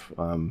nearly enough.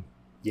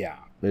 Yeah.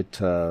 It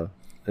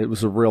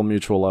was a real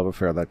mutual love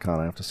affair, that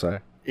con, I have to say.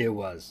 It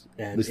was.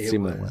 And at least it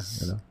seemed that way,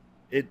 you know?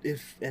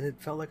 It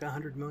felt like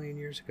 100 million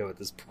years ago at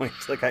this point.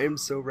 Like, I am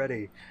so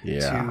ready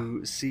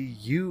to see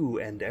you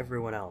and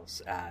everyone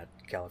else at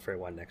Gallifrey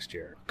 1 next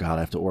year. God,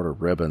 I have to order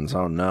ribbons.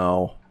 Oh,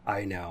 no.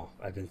 I know.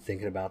 I've been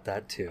thinking about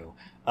that, too.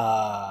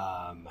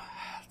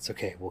 It's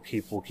okay. We'll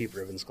keep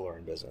ribbons galore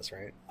in business,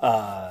 right?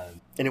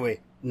 Anyway,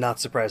 not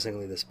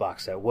surprisingly, this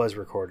box set was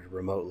recorded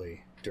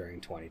remotely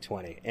during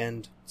 2020,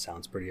 and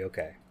sounds pretty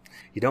okay.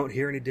 You don't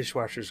hear any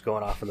dishwashers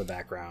going off in the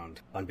background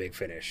on Big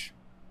Finish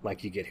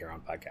like you get here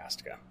on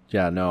Podcastica.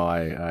 Yeah, no,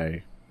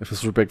 I if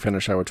this were Big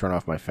Finish, I would turn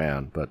off my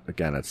fan. But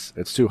again,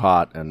 it's too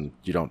hot, and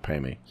you don't pay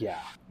me. Yeah,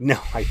 no,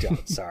 I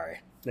don't. Sorry,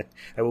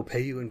 I will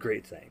pay you in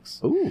great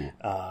things. Ooh,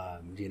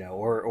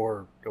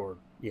 or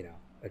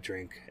a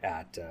drink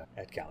at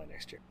Cali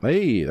next year.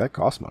 Hey, that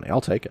costs money. I'll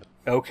take it.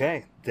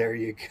 Okay, there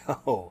you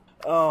go.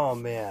 Oh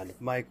man,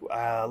 Mike,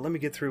 let me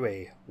get through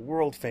a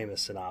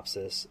world-famous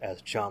synopsis,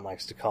 as John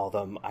likes to call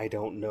them. I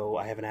don't know,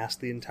 I haven't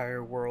asked the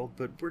entire world,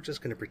 but we're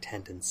just going to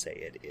pretend and say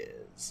it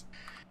is.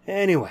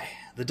 Anyway,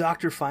 the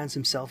Doctor finds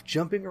himself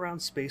jumping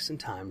around space and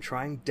time,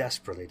 trying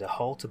desperately to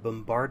halt a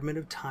bombardment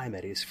of time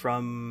eddies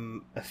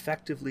from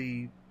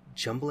effectively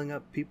jumbling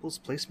up people's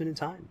placement in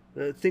time.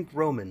 Think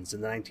Romans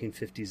in the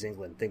 1950s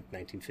England. Think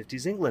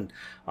 1950s England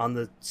on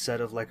the set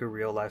of like a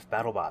real-life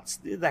BattleBots.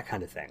 That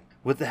kind of thing.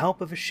 With the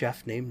help of a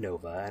chef named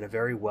Nova and a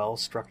very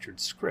well-structured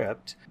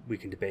script, we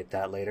can debate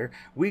that later,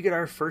 we get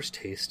our first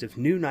taste of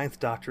new Ninth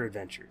Doctor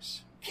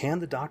adventures. Can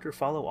the Doctor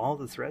follow all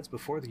the threads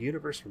before the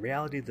universe and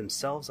reality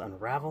themselves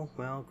unravel?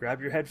 Well, grab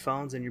your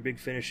headphones and your Big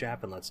Finish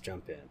app and let's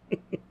jump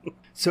in.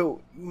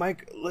 So,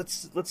 Mike,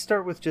 let's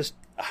start with just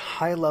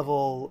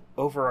high-level,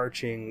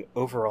 overarching,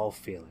 overall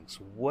feelings.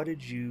 What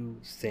did you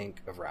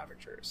think of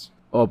Ravagers?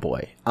 Oh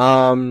boy.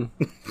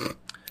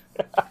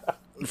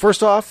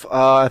 First off,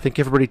 I think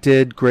everybody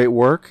did great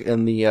work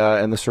in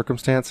the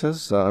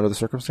circumstances, under the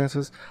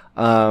circumstances.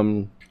 I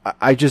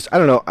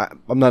don't know.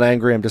 I'm not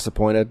angry. I'm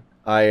disappointed.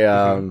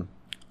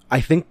 I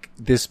think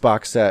this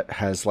box set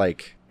has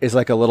is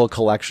like a little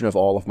collection of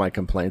all of my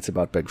complaints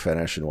about Big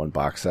Finish in one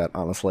box set,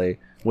 honestly,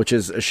 which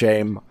is a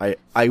shame.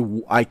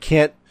 I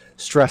can't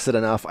stress it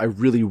enough. I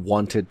really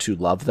wanted to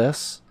love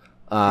this.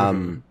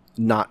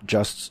 Not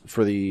just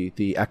for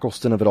the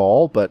Eccleston of it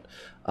all, but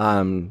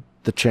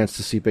the chance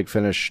to see Big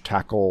Finish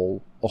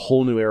tackle a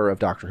whole new era of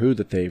Doctor Who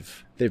that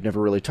they've never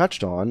really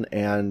touched on.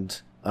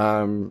 And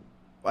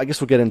I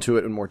guess we'll get into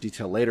it in more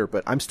detail later,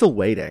 but I'm still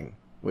waiting,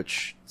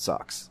 which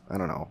sucks. I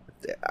don't know.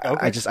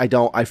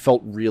 Okay. I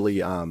felt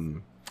really,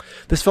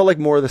 this felt like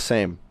more of the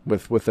same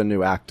with a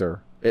new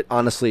actor. It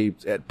honestly,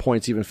 at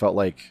points even felt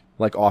like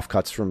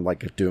offcuts from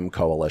like a Doom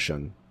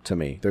Coalition to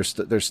me.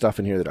 There's stuff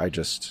in here that I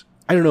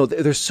don't know.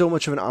 There's so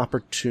much of an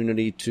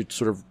opportunity to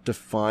sort of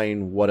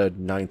define what a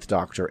Ninth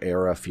Doctor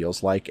era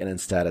feels like, and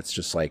instead it's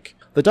just like,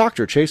 the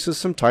Doctor chases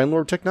some Time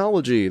Lord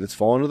technology that's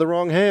fallen into the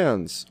wrong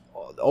hands.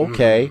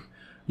 Okay.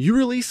 You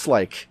release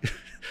like,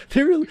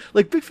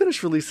 Big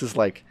Finish releases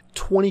like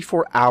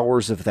 24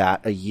 hours of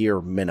that a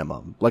year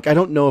minimum. Like, I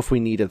don't know if we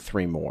needed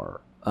 3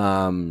 more.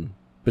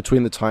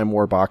 Between the Time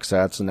War box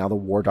sets and now the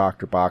War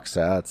Doctor box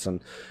sets,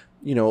 and,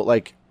 you know,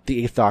 like,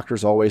 the 8th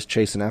Doctor's always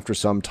chasing after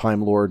some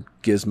Time Lord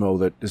gizmo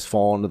that has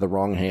fallen into the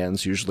wrong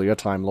hands, usually a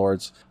Time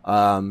Lord's.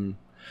 And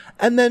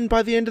then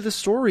by the end of the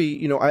story,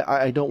 you know,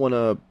 I don't want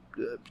to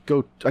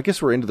go, I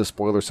guess we're into the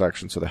spoiler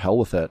section, so the hell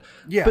with it.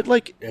 Yeah. But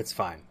like, it's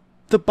fine.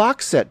 The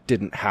box set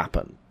didn't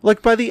happen.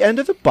 Like, by the end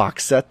of the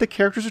box set, the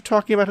characters are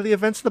talking about how the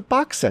events of the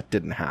box set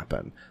didn't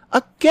happen.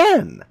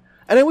 Again!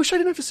 And I wish I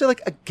didn't have to say,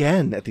 like,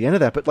 again at the end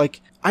of that, but,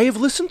 like, I have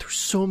listened through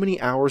so many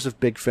hours of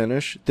Big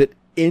Finish that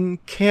in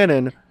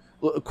canon,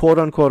 quote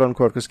unquote,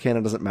 because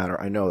canon doesn't matter,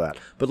 I know that.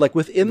 But, like,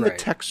 within the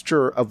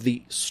texture of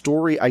the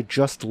story I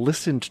just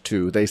listened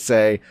to, they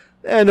say,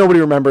 nobody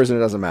remembers and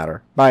it doesn't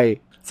matter.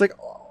 Bye. It's like,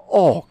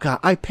 oh, God,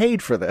 I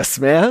paid for this,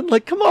 man.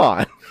 Like, come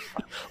on.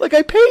 Like,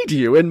 I paid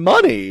you in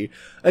money.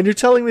 And you're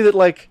telling me that,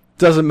 like,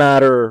 doesn't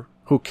matter.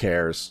 Who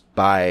cares?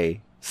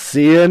 Bye.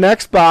 See you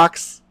next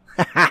box.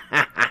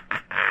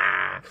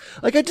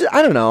 Like, I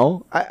don't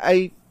know.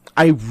 I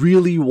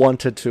really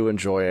wanted to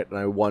enjoy it, and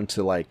I want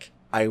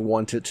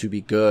it to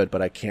be good,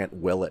 but I can't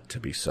will it to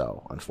be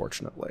so,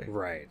 unfortunately.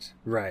 Right.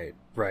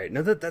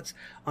 No, that's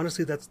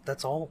honestly,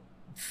 that's all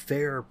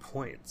fair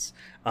points.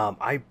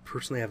 I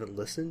personally haven't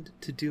listened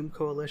to Doom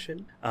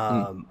Coalition.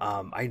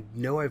 I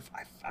know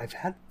I've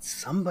had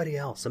somebody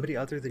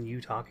other than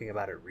you talking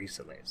about it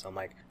recently, so I'm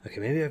like,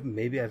 okay,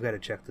 maybe I've got to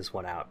check this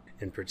one out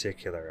in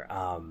particular.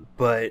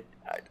 But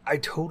I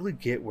totally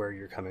get where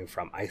you're coming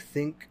from. I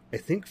think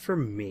for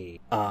me,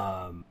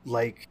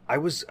 like, I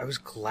was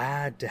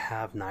glad to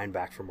have 9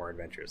 back for more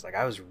adventures. Like,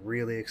 I was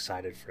really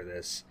excited for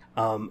this.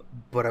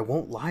 But I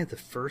won't lie, the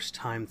first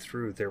time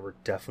through, there were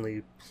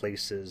definitely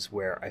places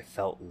where I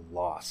felt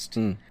lost.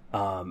 And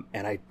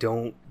I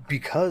don't,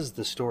 because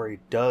the story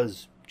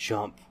does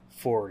jump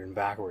forward and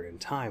backward in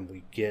time,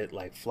 we get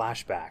like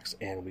flashbacks,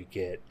 and we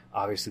get,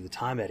 obviously, the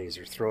time eddies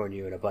are throwing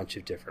you in a bunch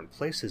of different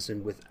places,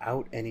 and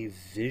without any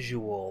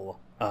visual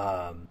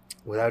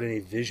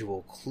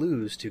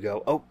clues to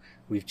go, oh,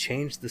 we've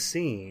changed the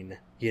scene.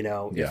 You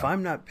know, if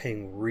I'm not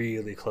paying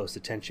really close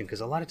attention,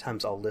 because a lot of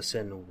times I'll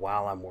listen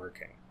while I'm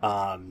working.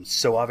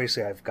 So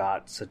obviously I've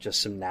got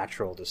just some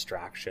natural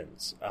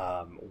distractions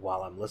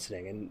while I'm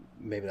listening, and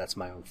maybe that's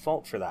my own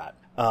fault for that.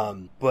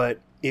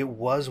 But it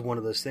was one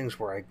of those things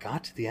where I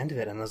got to the end of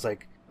it and I was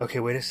like, okay,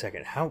 wait a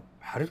second, how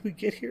did we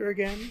get here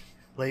again?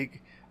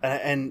 Like,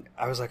 and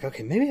I was like,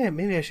 okay,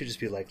 maybe I should just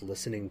be like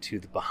listening to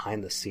the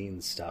behind the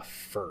scenes stuff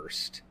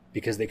first,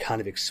 because they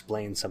kind of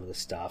explain some of the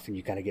stuff, and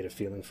you kind of get a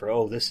feeling for,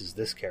 oh, this is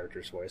this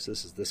character's voice,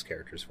 this is this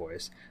character's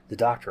voice. The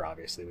Doctor,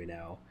 obviously, we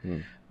know.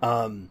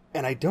 And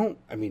I don't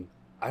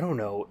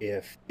know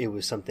if it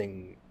was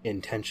something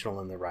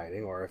intentional in the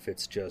writing, or if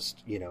it's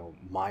just, you know,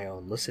 my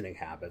own listening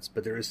habits,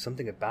 but there is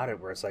something about it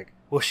where it's like,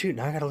 well, shoot,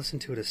 now I gotta listen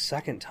to it a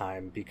second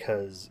time,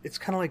 because it's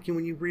kind of like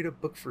when you read a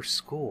book for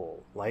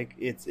school. Like,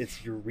 it's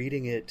you're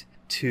reading it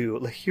to,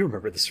 like, you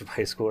remember this from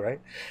high school,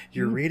 right?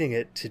 You're reading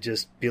it to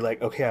just be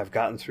like, okay, I've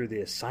gotten through the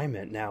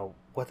assignment, now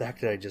what the heck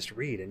did I just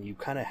read? And you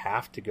kind of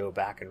have to go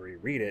back and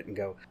reread it and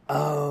go,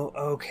 oh,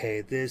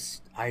 okay,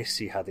 I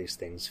see how these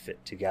things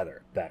fit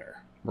together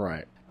better.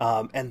 Right.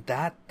 And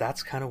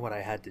that's kind of what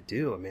I had to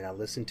do. I mean, I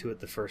listened to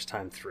it the first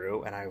time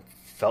through, and I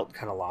felt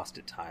kind of lost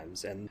at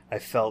times, and I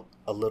felt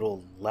a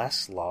little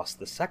less lost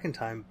the second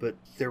time, but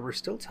there were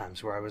still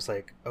times where I was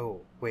like,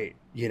 oh, wait,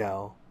 you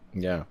know,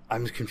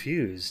 I'm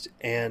confused.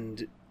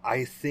 And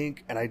I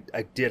think, and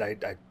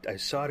I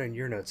saw it in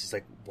your notes, it's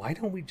like, why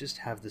don't we just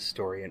have this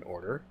story in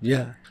order?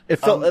 Yeah. It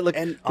felt like,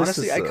 and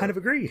honestly, I kind of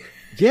agree.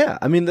 Yeah.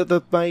 I mean,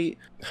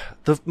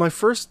 my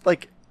first,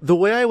 like, the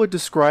way I would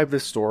describe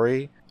this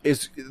story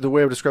is the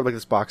way I would describe, like,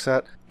 this box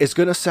set is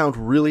going to sound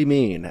really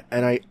mean,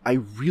 and I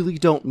really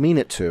don't mean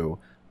it to,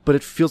 but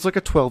it feels like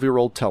a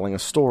 12-year-old telling a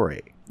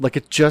story. Like,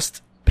 it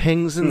just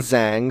pings and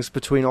zangs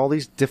between all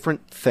these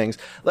different things.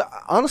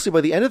 Honestly,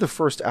 by the end of the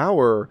first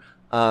hour,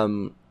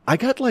 I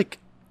got, like,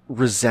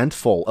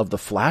 resentful of the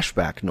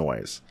flashback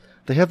noise.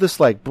 They have this,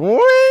 like,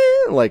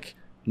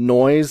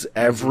 noise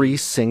every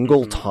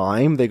single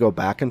time they go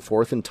back and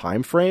forth in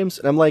time frames.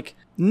 And I'm like,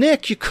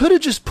 Nick, you could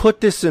have just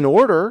put this in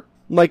order.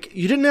 Like,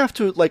 you didn't have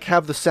to, like,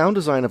 have the sound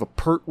design of a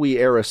Pertwee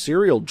era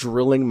serial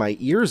drilling my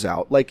ears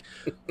out. Like,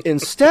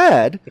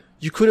 instead,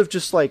 you could have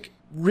just, like,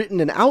 written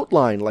an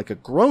outline like a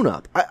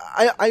grown-up.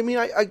 I mean,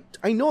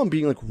 I know I'm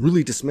being, like,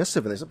 really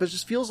dismissive in this, but it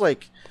just feels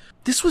like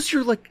this was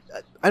your, like,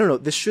 I don't know,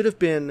 this should have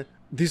been,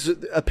 these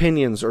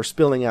opinions are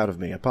spilling out of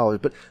me, I apologize,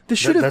 but this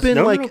should have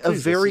been, like, a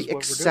very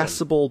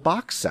accessible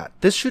box set.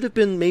 This should have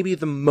been maybe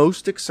the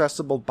most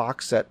accessible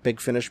box set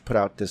Big Finish put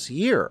out this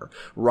year,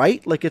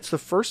 right? Like, it's the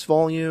first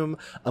volume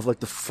of,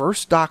 like, the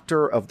first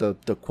Doctor of the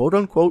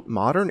quote-unquote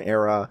modern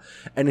era,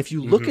 and if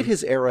you look at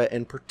his era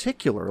in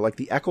particular, like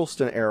the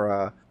Eccleston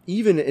era,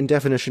 even in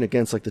definition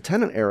against, like, the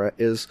Tennant era,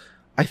 is...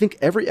 I think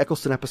every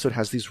Eccleston episode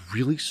has these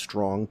really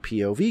strong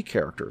POV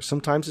characters.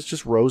 Sometimes it's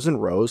just Rose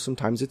and Rose.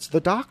 Sometimes it's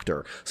the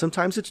Doctor.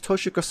 Sometimes it's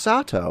Toshiko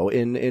Sato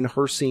in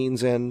her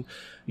scenes in,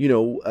 you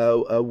know,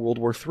 World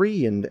War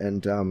III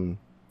and the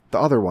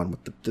other one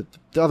with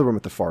the other one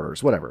with the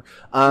farters, whatever.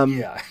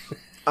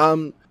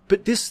 But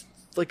this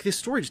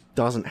story just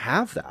doesn't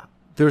have that.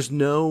 There's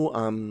no,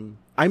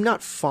 I'm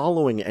not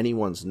following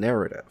anyone's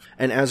narrative.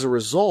 And as a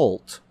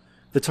result,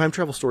 the time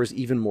travel story is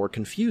even more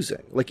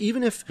confusing. Like,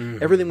 even if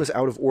everything was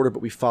out of order,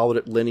 but we followed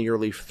it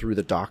linearly through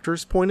the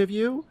Doctor's point of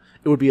view,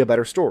 it would be a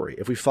better story.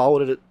 If we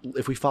followed it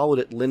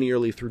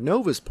linearly through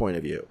Nova's point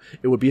of view,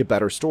 it would be a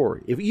better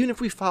story. Even if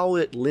we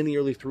followed it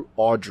linearly through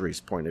Audrey's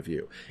point of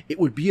view, it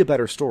would be a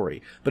better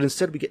story. But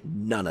instead we get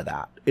none of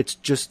that.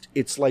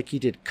 It's like he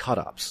did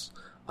cut-ups.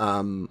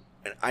 And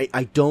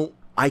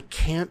I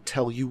can't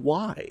tell you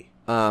why.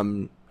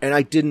 And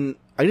I didn't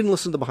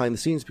listen to behind the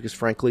scenes because,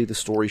 frankly, the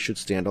story should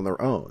stand on their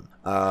own.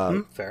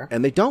 Fair.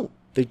 And they don't.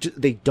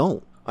 They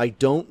don't. I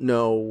don't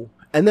know.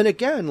 And then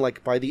again,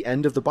 like, by the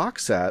end of the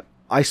box set,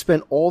 I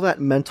spent all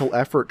that mental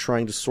effort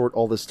trying to sort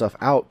all this stuff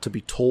out to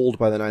be told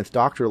by the Ninth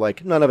Doctor,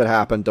 like, none of it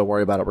happened. Don't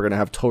worry about it. We're going to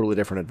have totally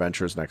different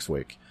adventures next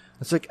week.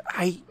 It's like,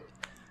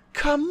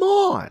 come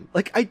on.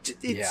 Like,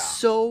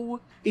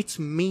 it's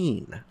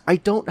mean. I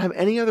don't have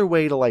any other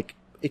way to, like,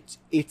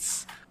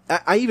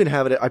 I even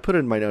have it, I put it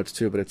in my notes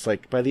too, but it's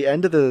like, by the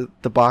end of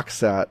the box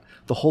set,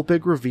 the whole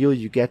big reveal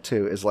you get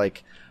to is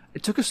like,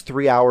 it took us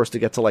 3 hours to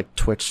get to, like,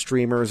 Twitch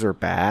streamers are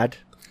bad.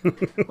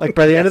 Like,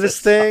 by the end of this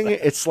thing,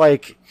 it's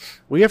like,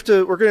 we're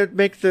gonna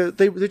make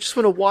they just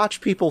want to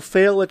watch people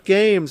fail at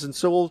games, and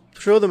so we'll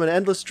show them an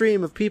endless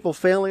stream of people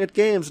failing at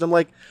games. And I'm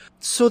like,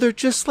 so they're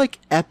just, like,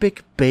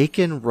 epic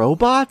bacon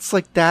robots?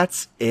 Like,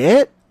 that's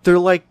it? They're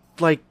like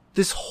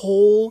this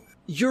whole,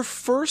 your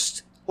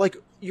first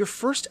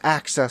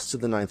access to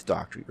the Ninth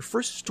Doctor, your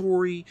first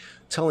story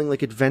telling,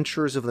 like,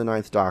 adventures of the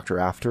Ninth Doctor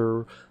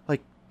after,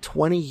 like,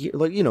 20 years,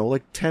 like, you know,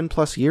 like 10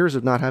 plus years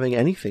of not having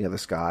anything of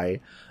this guy,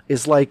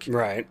 is like,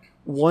 right,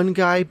 one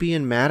guy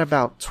being mad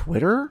about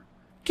Twitter?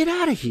 Get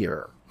out of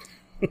here.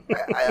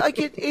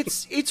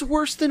 It's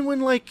worse than when,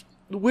 like,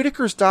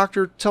 Whittaker's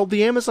Doctor told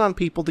the Amazon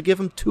people to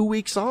give him 2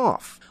 weeks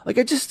off. Like,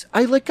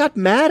 I got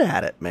mad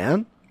at it,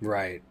 man.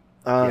 Right.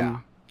 Yeah.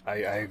 I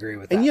agree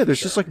with that. And yeah,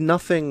 there's just, like,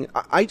 nothing.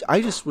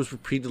 I just was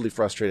repeatedly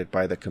frustrated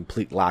by the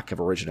complete lack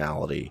of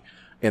originality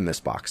in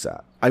this box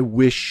set. I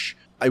wish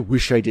I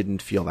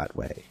didn't feel that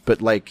way.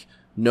 But, like,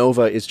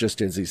 Nova is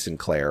just Izzy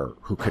Sinclair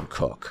who can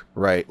cook,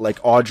 right? Like,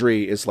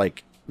 Audrey is,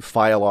 like,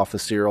 file off the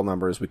serial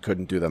numbers. We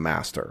couldn't do the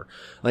master.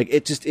 Like,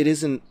 it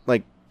isn't,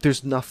 like,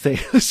 there's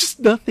just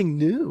nothing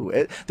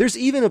new. There's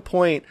even a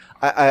point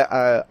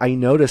I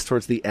noticed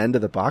towards the end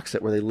of the box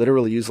set where they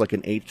literally use, like,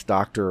 an Eighth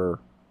Doctor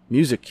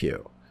music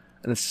cue.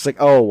 And it's just like,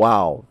 oh,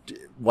 wow.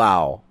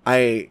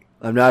 I'm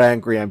not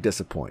angry, I'm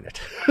disappointed.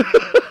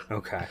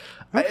 Okay.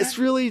 It's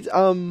really,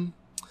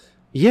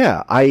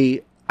 yeah,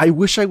 I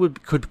wish I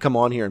could come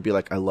on here and be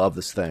like, I love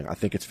this thing. I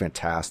think it's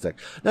fantastic.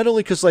 Not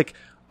only because, like,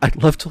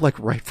 I'd love to, like,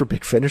 write for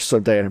Big Finish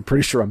someday, and I'm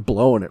pretty sure I'm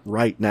blowing it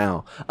right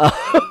now.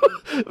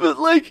 But,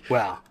 like,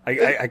 well,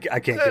 I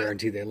can't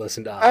guarantee they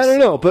listen to us. I don't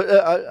know, but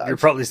you're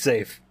probably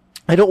safe.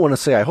 I don't want to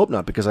say I hope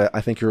not, because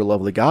I think you're a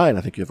lovely guy, and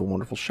I think you have a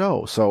wonderful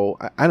show. So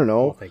I don't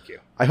know. Well, thank you.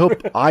 I hope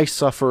I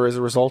suffer as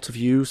a result of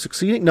you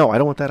succeeding. No, I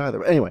don't want that either.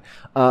 But anyway,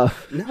 no.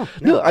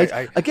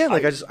 I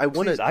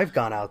want to. I've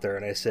gone out there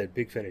and I said,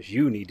 Big Finish,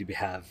 you need to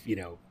have, you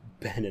know,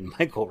 Ben and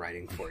Michael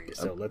writing for you.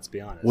 So let's be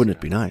honest. Wouldn't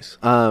it be nice?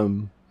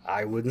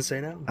 I wouldn't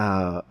say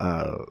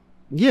no.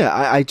 Yeah,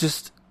 I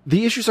just,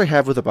 the issues I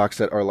have with the box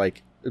set are,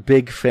 like,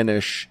 Big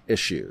Finish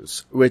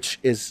issues, which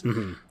is,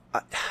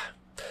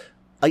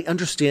 I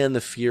understand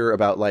the fear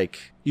about,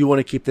 like, you want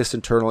to keep this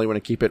internal, you want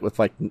to keep it with,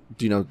 like,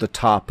 you know, the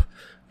top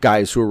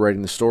guys who are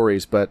writing the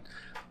stories, but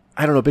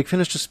I don't know, Big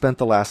Finish just spent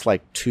the last,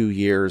 like, 2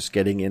 years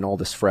getting in all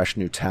this fresh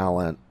new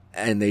talent,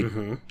 and they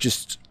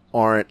just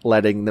aren't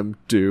letting them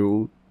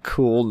do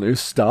cool new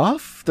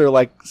stuff. They're,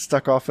 like,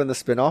 stuck off in the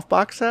spin-off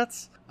box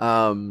sets.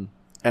 And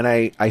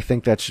I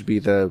think that should be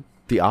the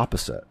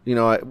opposite. You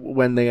know,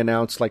 when they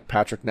announced, like,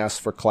 Patrick Ness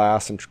for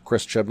Class and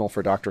Chris Chibnall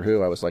for Doctor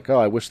Who, I was like, oh,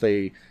 I wish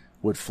they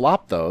would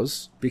flop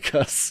those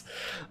because,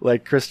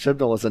 like, Chris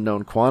Chibnall is a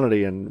known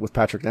quantity, and with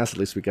Patrick Ness, at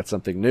least we get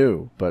something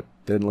new. But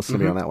they didn't listen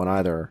to me on that one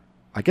either.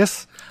 I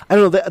guess I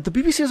don't know. The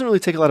BBC doesn't really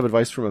take a lot of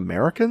advice from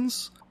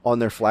Americans on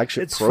their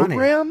flagship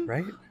program,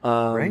 funny,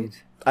 right?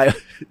 Right.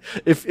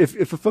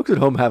 If the folks at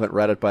home haven't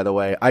read it, by the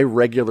way, I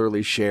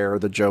regularly share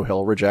the Joe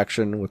Hill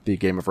rejection with the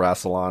Game of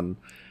Rassilon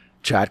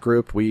chat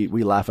group. We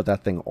laugh at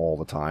that thing all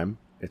the time.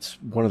 It's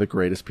one of the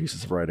greatest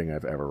pieces of writing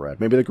I've ever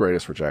read. Maybe the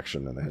greatest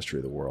rejection in the history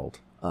of the world.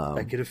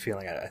 I get a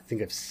feeling I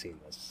think I've seen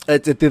this.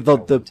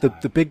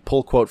 The big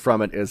pull quote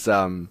from it is,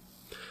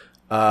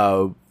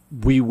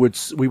 we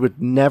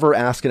would never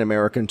ask an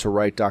American to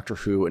write Doctor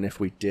Who, and if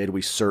we did,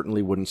 we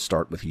certainly wouldn't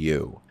start with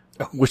you.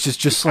 Oh. Which is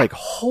just like,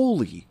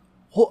 holy,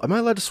 am I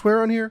allowed to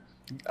swear on here?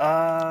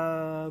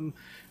 Let's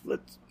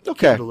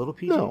okay. Keep it a little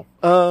PG. No.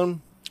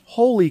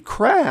 Holy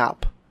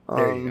crap.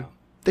 There you go.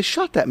 They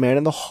shot that man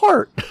in the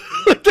heart.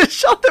 They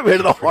shot that man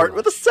in the heart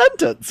with a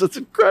sentence. It's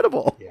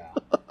incredible. Yeah.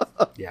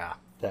 Yeah,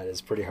 that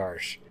is pretty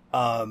harsh.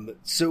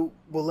 So,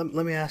 well,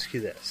 let me ask you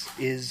this.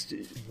 Is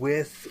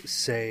with,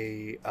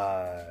 say,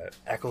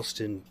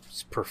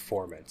 Eccleston's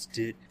performance,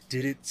 did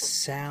it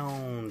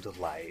sound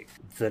like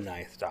the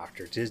Ninth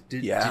Doctor? Did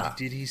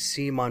he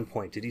seem on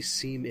point? Did he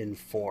seem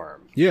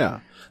informed?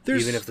 Yeah.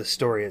 Even if the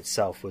story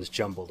itself was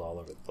jumbled all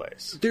over the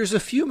place. There's a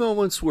few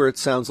moments where it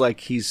sounds like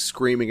he's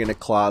screaming in a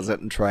closet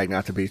and trying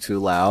not to be too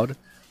loud.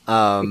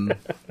 But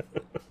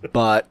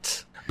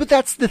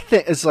that's the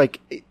thing. It's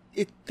like...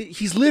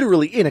 he's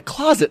literally in a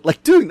closet,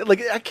 like doing that.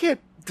 Like, I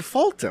can't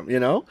default him, you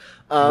know?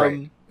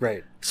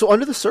 Right. So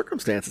under the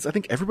circumstances, I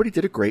think everybody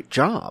did a great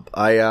job.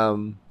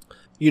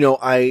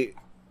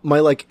 My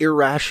like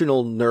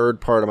irrational nerd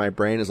part of my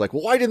brain is like,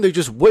 well, why didn't they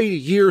just wait a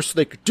year so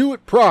they could do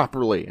it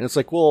properly? And it's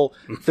like, well,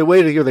 if they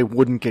waited a year, they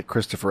wouldn't get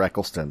Christopher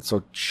Eccleston.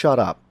 So shut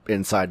up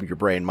inside of your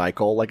brain,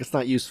 Michael. Like, it's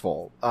not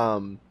useful.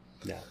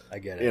 Yeah, I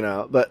get it. You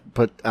know, but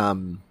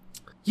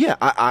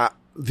yeah,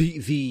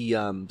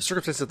 The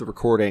circumstances of the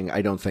recording,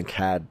 I don't think,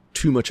 had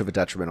too much of a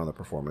detriment on the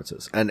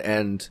performances.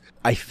 And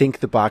I think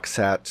the box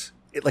set,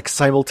 it like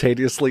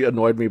simultaneously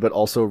annoyed me, but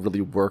also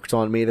really worked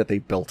on me that they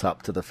built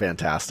up to the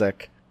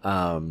fantastic.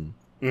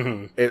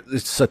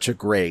 It's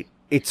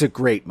a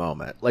great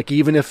moment. Like,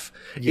 even if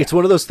it's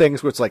one of those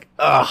things where it's like,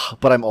 ugh,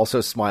 but I'm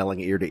also smiling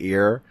ear to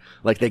ear.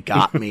 Like, they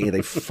got me,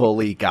 they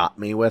fully got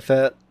me with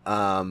it.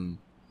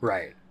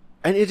 Right.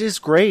 And it is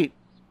great.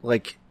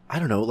 Like, I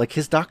don't know, like,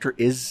 his Doctor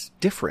is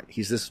different.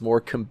 He's this more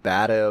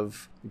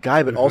combative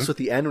guy, but also at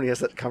the end when he has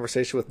that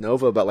conversation with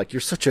Nova about, like, you're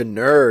such a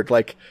nerd,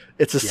 like,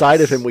 it's a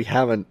side of him we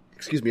haven't,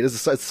 it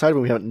is a side of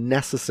him we haven't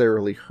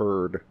necessarily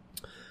heard.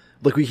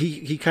 Like,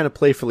 he kind of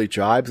playfully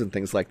jibes and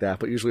things like that,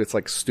 but usually it's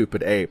like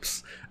stupid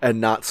apes,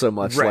 and not so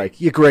much like,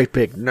 you great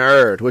big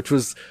nerd, which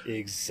was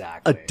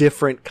exactly a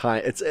different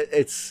kind.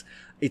 It's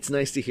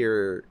nice to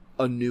hear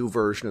a new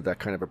version of that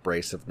kind of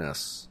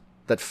abrasiveness.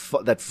 That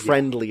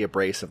friendly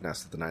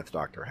abrasiveness that the Ninth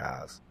Doctor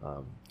has.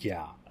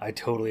 Yeah, I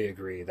totally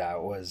agree.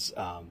 That was,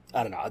 I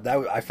don't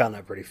know, I found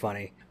that pretty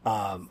funny.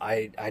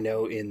 I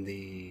know in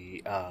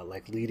the,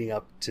 like, leading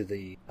up to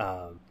the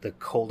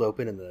cold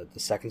open and the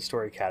second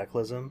story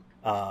Cataclysm,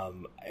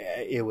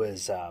 it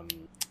was,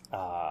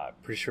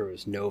 pretty sure it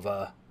was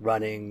Nova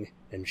running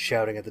and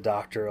shouting at the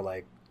Doctor,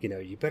 like, you know,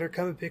 you better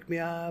come and pick me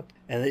up.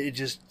 And it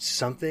just,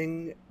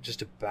 something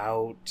just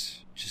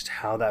about just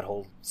how that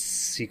whole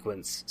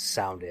sequence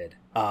sounded.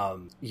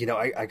 You know,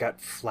 I got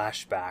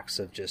flashbacks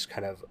of just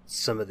kind of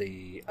some of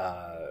the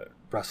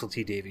Russell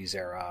T Davies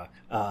era,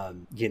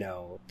 you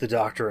know, the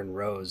Doctor and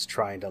Rose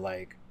trying to,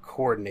 like,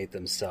 coordinate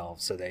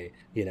themselves so they,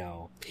 you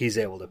know, he's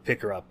able to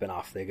pick her up and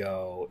off they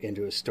go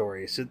into a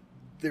story. So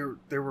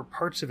there were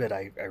parts of it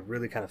I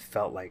really kind of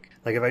felt like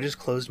if I just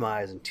closed my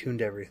eyes and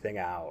tuned everything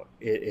out,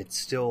 it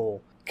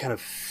still kind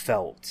of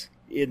felt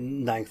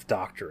in Ninth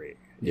Doctor-y.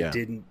 Yeah.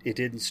 It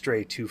didn't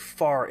stray too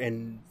far,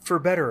 and for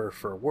better or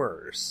for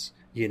worse,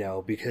 you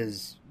know,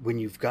 because when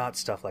you've got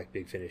stuff like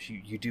Big Finish,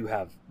 you do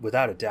have,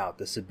 without a doubt,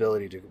 this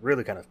ability to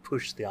really kind of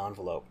push the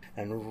envelope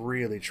and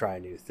really try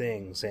new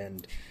things.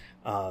 And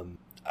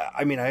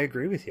I mean, I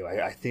agree with you.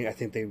 I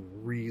think they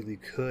really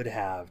could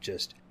have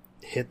just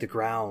hit the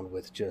ground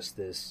with just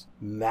this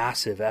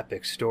massive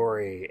epic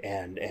story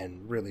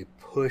and really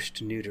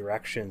pushed new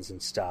directions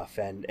and stuff.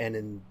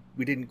 And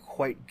we didn't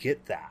quite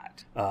get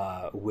that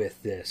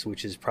with this,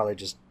 which is probably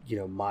just, you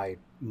know, my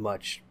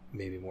much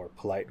maybe more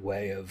polite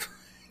way of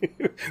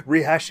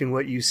rehashing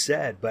what you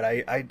said. But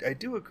I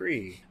do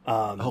agree.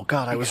 Oh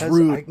God, I was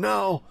rude.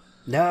 No.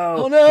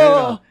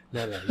 Oh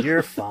no.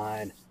 You're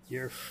fine.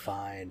 You're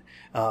fine.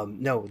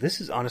 No,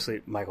 this is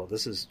honestly, Michael,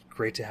 this is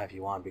great to have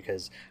you on,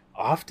 because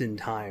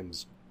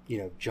oftentimes, you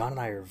know, John and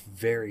I are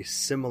very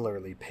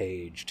similarly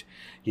paged,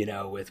 you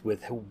know, with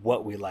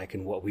what we like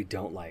and what we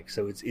don't like.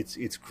 So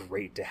it's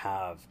great to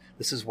have.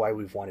 This is why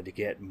we've wanted to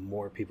get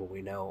more people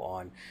we know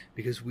on,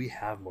 because we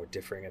have more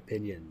differing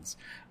opinions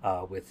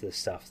with this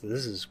stuff. So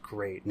this is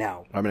great.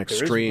 Now, I'm an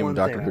extreme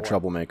Doctor Who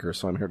troublemaker,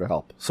 so I'm here to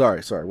help.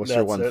 Sorry. What's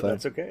your one thing?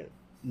 That's okay.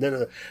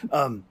 No.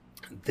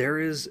 There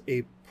is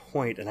a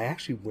point, and I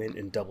actually went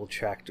and double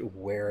checked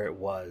where it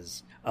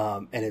was,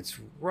 and it's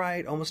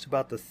right almost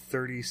about the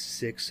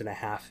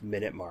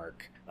 36.5-minute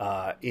mark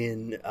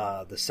in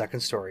the second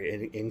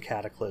story in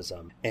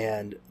Cataclysm,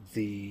 and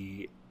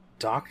the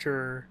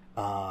Doctor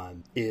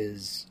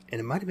is, and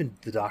it might have been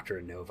the Doctor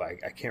in Nova,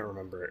 I can't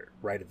remember it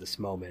right at this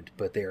moment,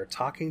 but they are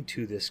talking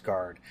to this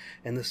guard,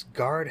 and this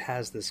guard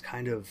has this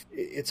kind of,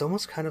 it's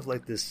almost kind of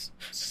like this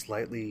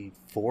slightly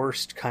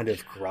forced kind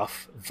of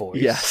gruff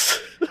voice. Yes.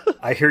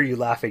 I hear you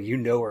laughing, you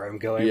know where I'm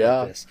going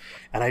Yeah. with this.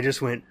 And I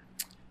just went,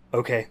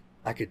 okay,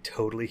 I could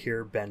totally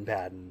hear Ben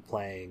Patton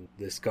playing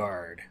this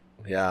guard,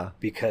 Yeah.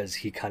 because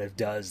he kind of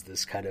does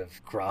this kind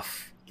of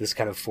gruff, this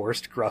kind of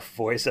forced gruff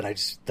voice, and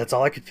that's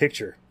all I could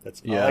picture.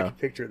 That's all I could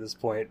picture at this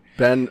point.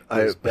 Ben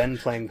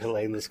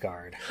playing this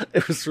guard.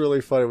 It was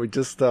really funny. We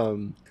just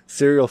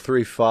Serial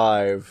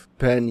 3.5,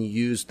 Ben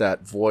used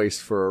that voice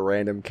for a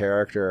random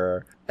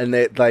character, and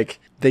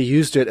they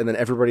used it, and then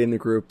everybody in the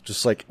group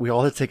just like, we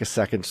all had to take a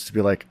second just to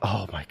be like,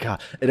 oh my god.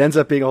 It ends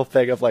up being a whole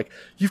thing of like,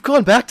 you've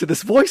gone back to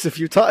this voice a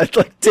few times.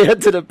 Like Dan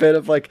did a bit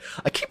of like,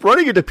 I keep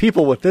running into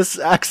people with this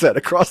accent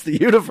across the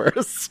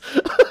universe.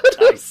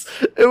 Nice.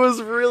 It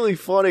was really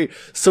funny.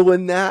 So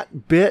when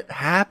that bit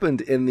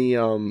happened in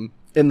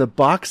the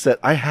box set,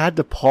 I had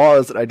to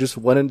pause, and I just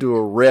went into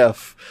a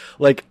riff,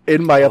 like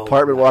in my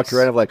apartment, nice. walking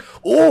around. I'm like,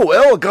 oh,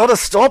 well, gotta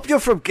stop you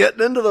from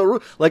getting into the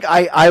room. Like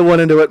I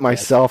went into it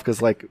myself,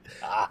 because like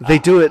they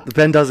do it.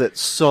 Ben does it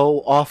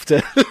so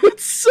often.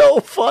 It's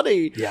so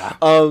funny. Yeah.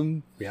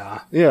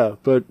 Yeah,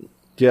 but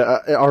yeah,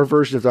 our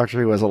version of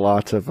Doctor Who has a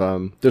lot of,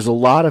 there's a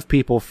lot of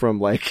people from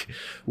like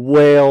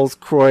Wales,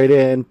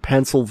 Croydon,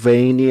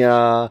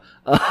 Pennsylvania.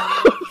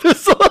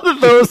 There's a lot of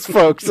those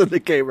folks in the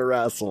Game of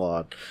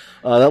Rassilon.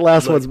 That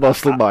last one's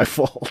mostly my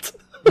fault.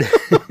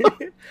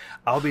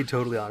 I'll be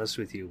totally honest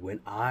with you. When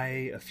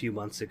I, a few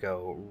months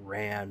ago,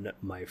 ran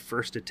my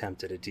first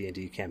attempt at a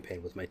D&D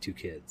campaign with my two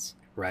kids,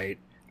 right?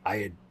 I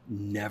had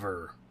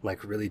never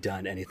like really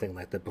done anything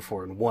like that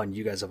before. And one,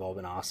 you guys have all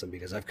been awesome,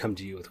 because I've come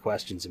to you with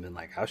questions and been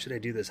like, how should I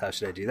do this? How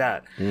should I do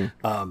that?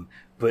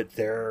 But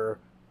there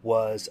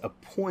was a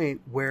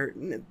point where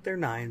they're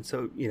 9.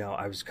 So,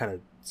 I was kind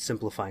of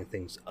simplifying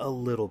things a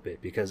little bit,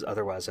 because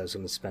otherwise I was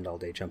going to spend all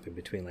day jumping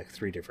between like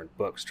 3 different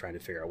books trying to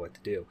figure out what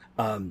to do.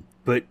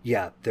 But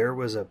yeah, there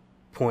was a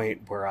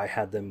point where I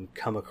had them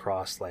come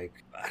across,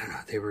 like, I don't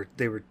know,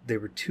 they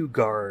were 2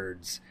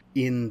 guards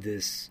in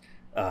this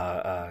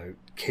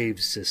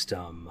cave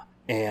system,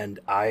 and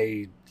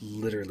I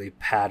literally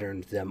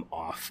patterned them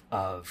off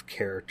of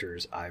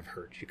characters I've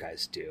heard you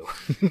guys do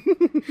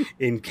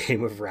in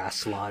Game of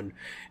Rassilon,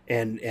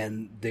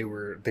 and they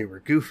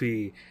were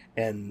goofy,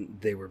 and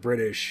they were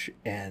British,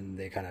 and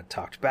they kind of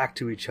talked back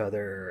to each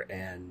other,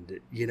 and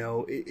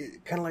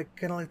it kind of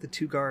like the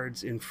 2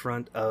 guards in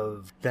front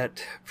of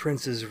that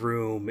prince's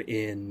room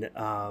in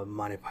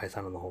Monty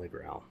Python and the Holy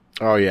Grail.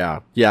 Oh yeah,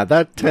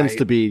 that tends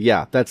to be,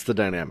 that's the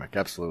dynamic.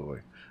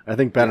 Absolutely. I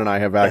think Ben and I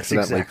have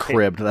accidentally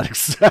cribbed that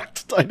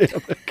exact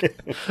dynamic.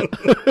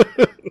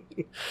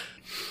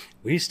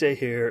 We stay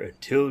here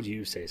until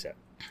you say so.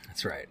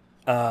 That's right.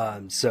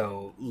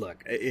 So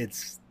look,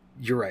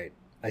 you're right.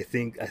 I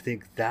think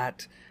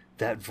that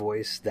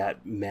voice,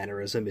 that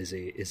mannerism is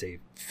a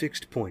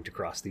fixed point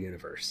across the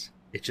universe.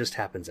 It just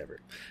happens everywhere.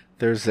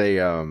 There's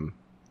an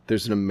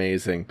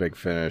amazing Big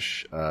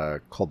Finish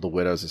called The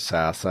Widow's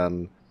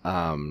Assassin.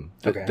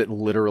 That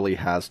literally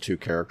has 2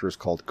 characters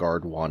called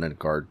Guard 1 and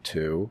Guard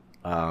 2,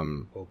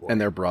 and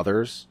they're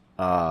brothers,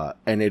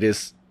 and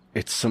it's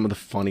some of the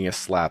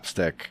funniest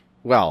slapstick,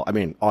 well, I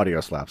mean,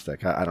 audio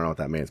slapstick, I don't know what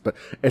that means, but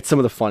it's some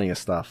of the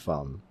funniest stuff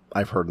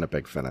I've heard in a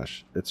Big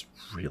Finish. It's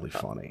really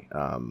funny.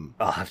 I'll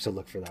have to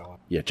look for that one.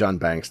 Yeah, John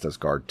Banks does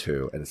Guard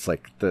 2, and it's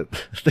like they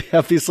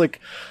have these like,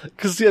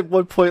 because at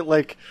one point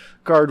like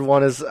Guard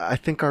 1 is, I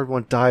think Guard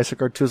 1 dies, so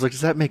Guard 2 is like,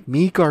 does that make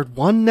me Guard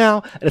 1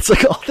 now? And it's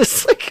like all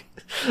this like,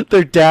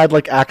 their dad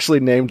like actually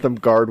named them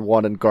Guard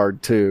 1 and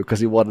Guard 2 because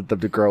he wanted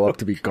them to grow up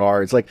to be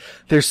guards. Like,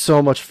 there's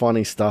so much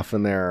funny stuff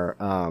in there.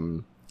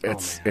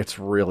 It's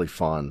really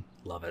fun.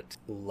 Love it.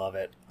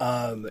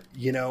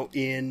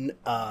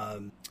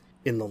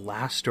 In the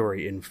last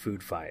story in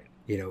Food Fight,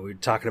 we're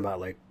talking about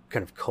like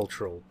kind of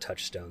cultural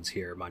touchstones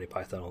here, Monty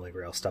Python, Holy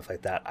Grail, stuff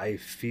like that. I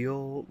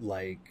feel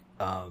like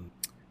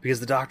because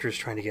the Doctor is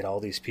trying to get all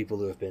these people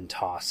who have been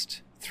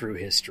tossed through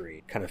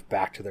history kind of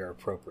back to their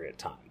appropriate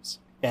times.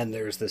 And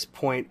there's this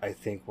point, I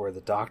think, where the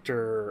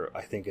Doctor,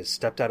 I think, has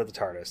stepped out of the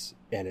TARDIS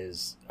and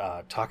is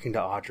talking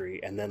to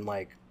Audrey, and then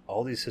like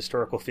all these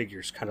historical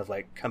figures kind of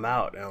like come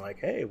out and are like,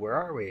 hey, where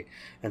are we?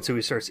 And so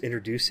he starts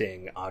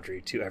introducing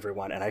Audrey to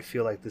everyone, and I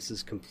feel like this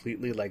is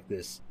completely like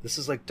this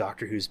is like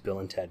Doctor Who's Bill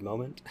and Ted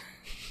moment.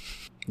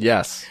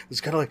 Yes. It's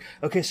kind of like,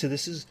 okay, so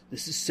this is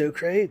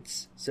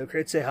Socrates.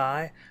 Socrates, say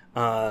hi.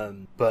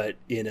 But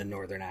in a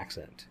northern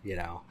accent,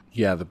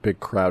 Yeah, the big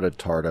crowded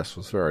TARDIS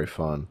was very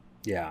fun.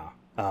 Yeah.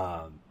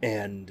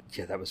 And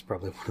yeah, that was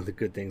probably one of the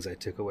good things I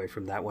took away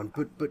from that one.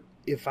 But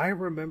if I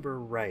remember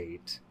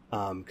right,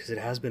 because it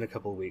has been a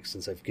couple of weeks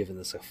since I've given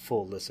this a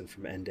full listen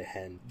from end to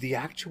end, the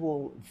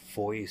actual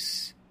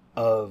voice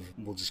of,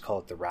 we'll just call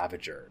it the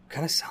Ravager,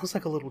 kind of sounds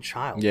like a little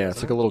child. Yeah,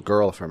 it's like a little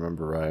girl, if I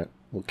remember right.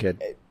 Little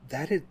kid.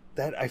 That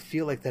I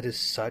feel like that is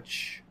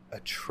such a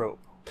trope.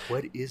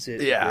 What is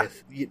it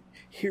with...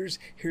 Here's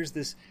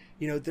this...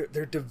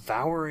 they're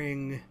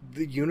devouring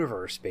the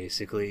universe,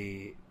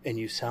 basically, and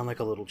you sound like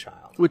a little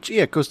child. Which,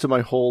 it goes to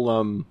my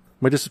whole,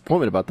 my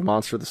disappointment about the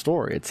monster of the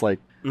story. It's like,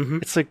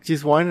 it's like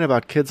he's whining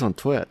about kids on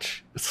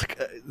Twitch. It's like,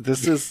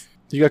 this is...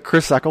 You got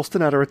Chris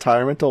Eccleston out of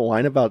retirement to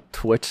whine about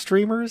Twitch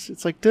streamers?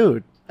 It's like,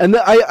 dude. And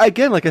I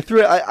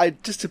threw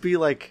it, just to be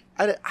like,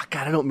 God,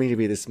 I don't mean to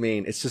be this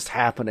mean. It's just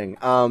happening.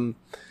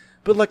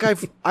 But like,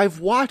 I've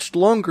watched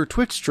longer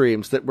Twitch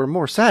streams that were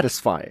more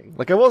satisfying.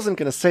 Like, I wasn't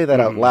going to say that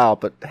out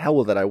loud, but hell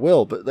with it, I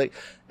will. But like,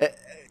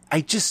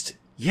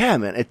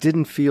 man, it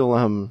didn't feel,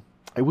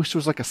 I wish there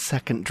was like a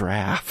second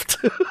draft.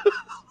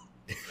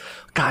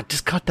 God,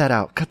 just cut that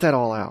out. Cut that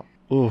all out.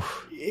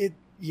 Oof.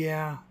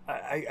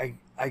 I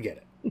get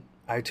it.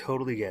 I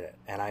totally get it.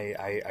 And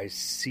I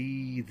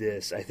see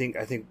this. I think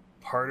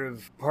part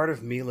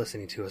of me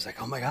listening to it is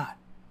like, oh my God,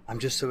 I'm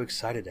just so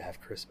excited to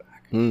have Chris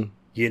back.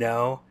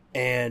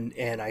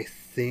 And I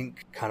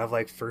think kind of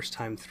like first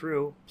time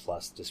through,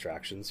 plus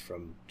distractions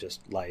from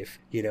just life,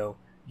 you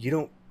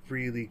don't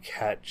really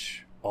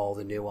catch all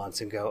the nuance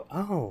and go,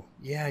 oh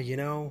yeah,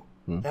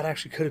 that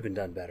actually could have been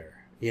done better.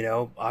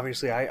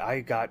 Obviously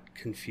I got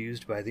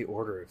confused by the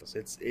order of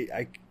this.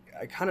 I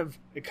kind of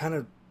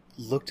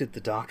looked at the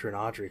Doctor and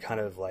Audrey kind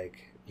of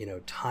like,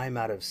 time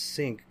out of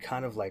sync,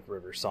 kind of like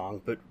River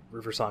Song, but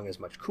River Song is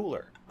much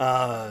cooler.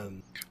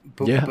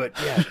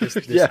 This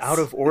Yes. out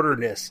of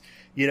orderness,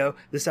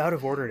 this out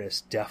of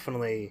orderness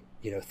definitely,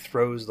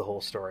 throws the whole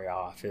story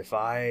off. If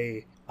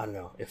I don't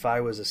know, if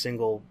I was a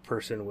single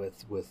person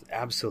with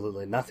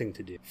absolutely nothing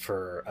to do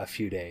for a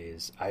few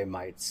days, I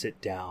might sit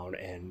down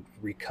and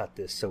recut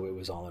this so it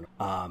was all in.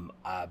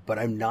 But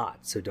I'm not,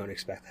 so don't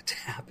expect that to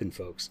happen,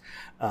 folks.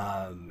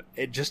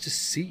 Just to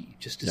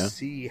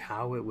see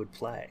how it would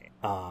play.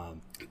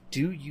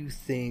 Do you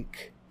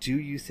think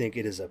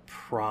it is a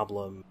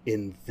problem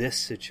in this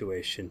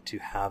situation to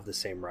have the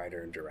same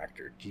writer and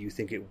director? Do you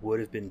think it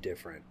would have been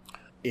different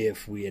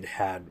if we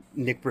had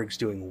Nick Briggs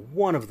doing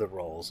one of the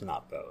roles,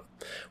 not both?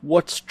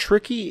 What's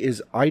tricky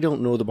is I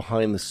don't know the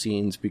behind the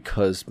scenes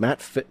because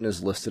Matt Fitton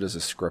is listed as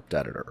a script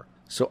editor.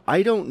 So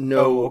I don't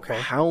know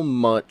how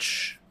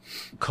much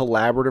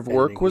collaborative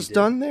work was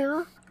done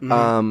there.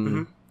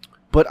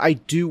 But I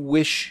do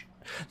wish...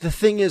 The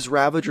thing is,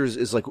 Ravagers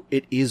is like,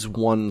 it is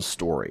one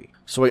story.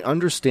 So I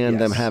understand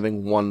them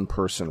having one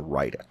person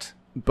write it.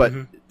 But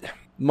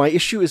my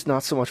issue is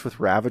not so much with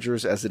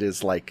Ravagers as it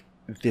is like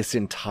this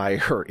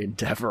entire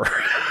endeavor.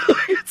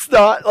 It's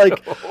not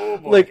like,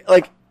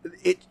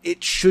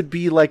 it should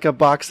be like a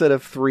box set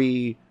of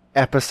 3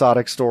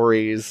 episodic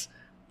stories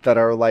that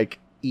are like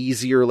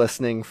easier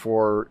listening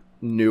for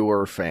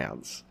newer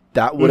fans.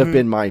 That would have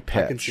been my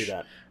pitch. I can see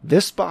that.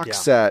 This box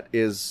set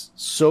is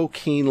so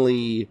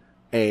keenly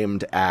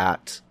aimed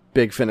at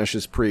Big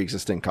Finish's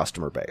pre-existing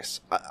customer base.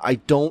 I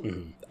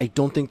don't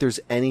think there's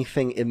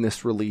anything in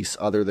this release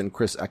other than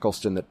Chris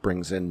Eccleston that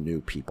brings in new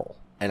people.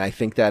 And I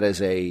think that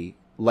is a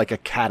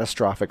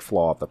catastrophic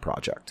flaw of the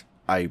project.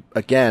 I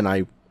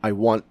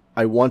want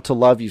to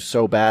love you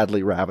so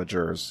badly,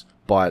 Ravagers,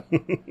 but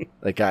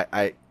like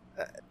I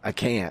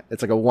can't.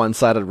 It's like a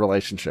one-sided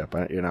relationship,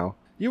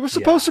 You were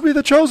supposed to be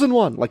the chosen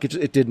one. Like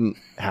it didn't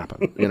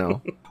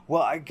happen,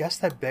 Well, I guess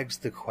that begs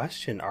the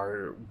question: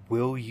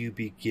 will you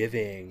be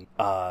giving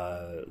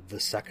the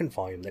second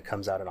volume that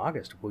comes out in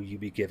August? Will you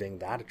be giving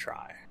that a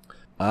try?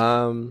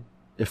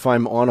 If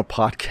I'm on a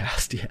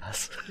podcast,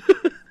 yes.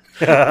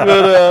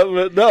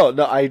 but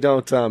no, I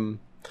don't.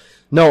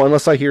 No,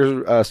 unless I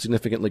hear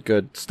significantly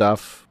good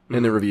stuff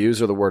in the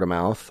reviews or the word of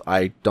mouth,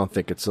 I don't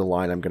think it's a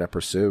line I'm going to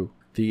pursue.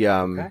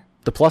 The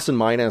plus and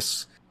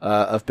minus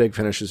of Big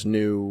Finish's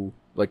new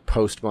like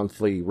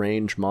post-monthly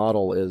range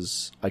model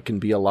is I can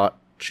be a lot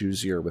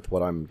choosier with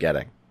what I'm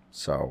getting.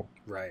 So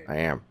I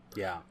am.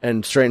 Yeah.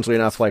 And strangely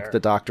enough, like the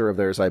Doctor of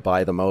theirs I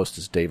buy the most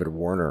is David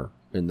Warner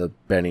in the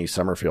Benny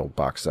Summerfield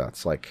box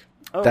sets. Like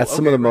that's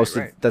some of the most,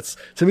 that's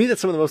to me,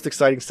 that's some of the most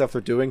exciting stuff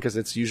they're doing because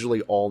it's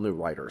usually all new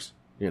writers,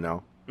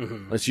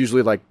 It's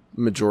usually like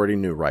majority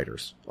new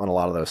writers on a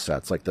lot of those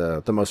sets. Like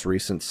the most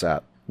recent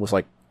set was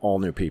like all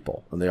new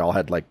people and they all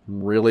had like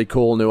really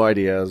cool new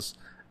ideas.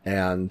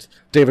 And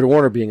David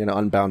Warner being an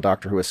unbound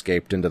Doctor who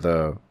escaped into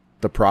the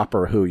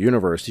proper Who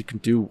universe, you can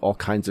do all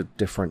kinds of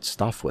different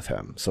stuff with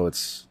him. So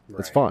it's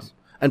fun.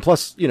 And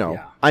plus,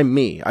 I'm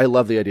me. I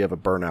love the idea of a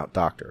burnout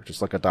Doctor, just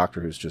like a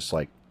Doctor who's just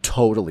like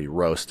totally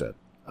roasted.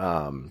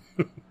 And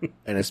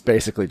it's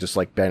basically just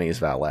like Benny's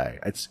valet.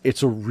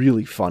 It's a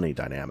really funny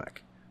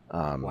dynamic.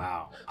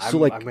 Wow. I'm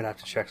going to have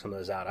to check some of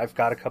those out. I've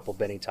got a couple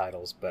Benny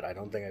titles, but I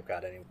don't think I've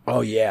got any. Oh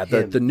yeah.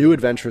 The new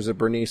adventures of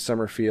Bernice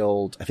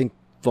Summerfield, I think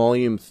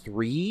Volume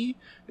 3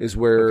 is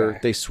where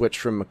they switch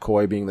from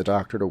McCoy being the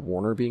Doctor to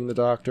Warner being the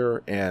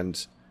Doctor,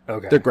 and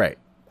they're great.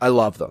 I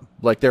love them.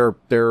 Like they're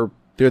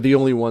the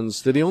only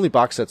ones. They're the only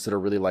box sets that are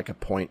really like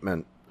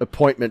appointment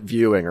appointment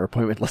viewing or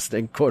appointment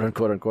listening, quote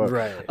unquote,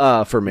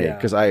 Right. for me,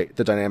 because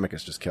the dynamic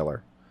is just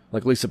killer.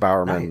 Like Lisa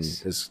Bowerman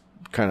is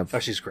kind of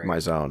she's great. my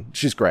zone.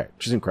 She's great.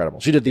 She's incredible.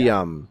 She did the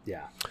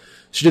Yeah.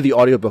 she did the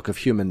audiobook of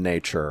Human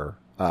Nature,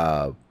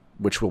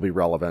 which will be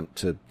relevant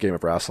to Game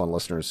of Rassilon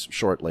listeners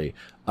shortly.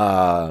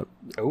 But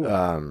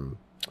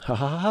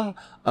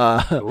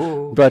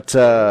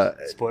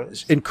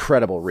Spoilers.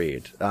 incredible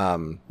read.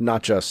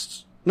 Not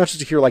just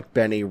to hear like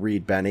Benny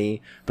read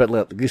Benny, but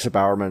Lisa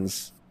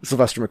Bowerman's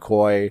Sylvester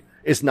McCoy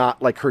is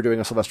not like her doing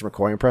a Sylvester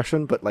McCoy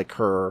impression, but like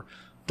her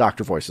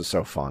doctor voice is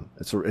so fun.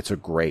 It's a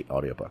great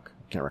audiobook.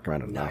 Can't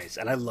recommend it enough. Nice,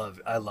 and I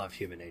love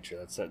Human Nature.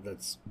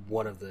 That's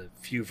one of the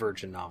few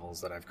Virgin novels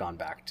that I've gone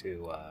back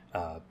to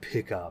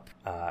pick up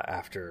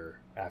after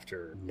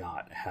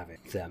not having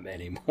them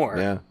anymore.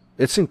 Yeah,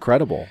 it's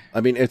incredible.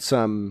 I mean, it's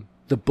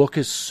the book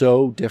is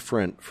so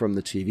different from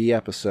the TV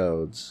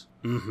episodes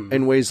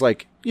in ways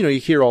like you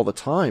hear all the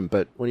time,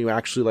 but when you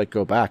actually like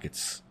go back,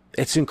 it's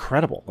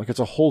incredible. Like it's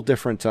a whole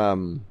different.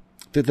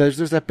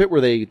 There's that bit where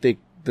the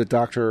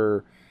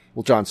doctor,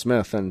 well, John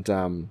Smith and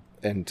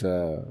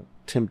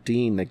Tim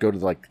Dean, they go to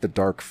like the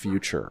dark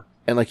future,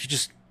 and like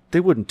they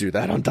wouldn't do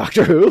that on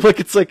Doctor Who. Like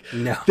it's like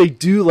they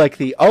do like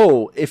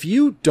if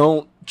you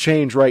don't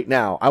change right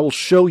now, I will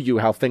show you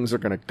how things are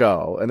gonna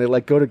go, and they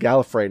like go to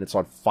Gallifrey and it's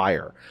on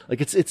fire.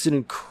 Like it's an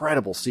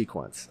incredible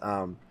sequence.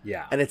 And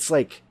it's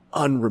like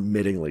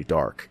unremittingly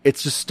dark.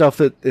 It's just stuff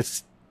that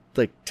it's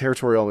like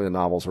territory only the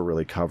novels are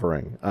really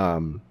covering.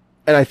 And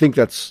I think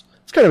it's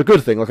kind of a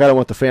good thing. Like I don't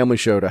want the family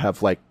show to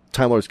have like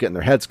Time Lords getting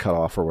their heads cut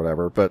off or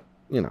whatever, but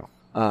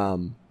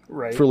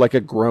right. For like a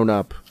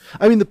grown-up,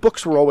 I mean, the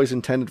books were always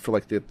intended for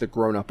like the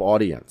grown-up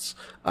audience.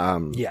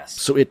 Yes.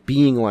 So it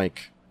being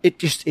like,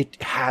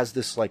 it has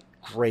this like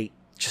great,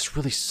 just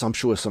really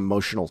sumptuous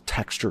emotional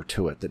texture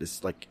to it that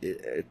is like,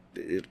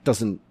 it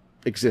doesn't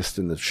exist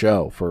in the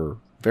show for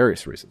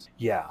various reasons.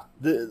 Yeah.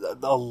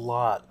 A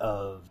lot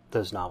of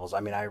those novels, I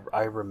mean,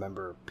 I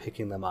remember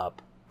picking them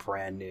up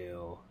brand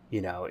new,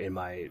 in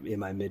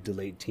my mid to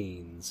late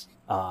teens.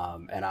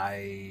 And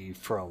I,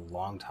 for a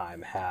long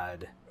time,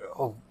 had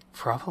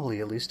probably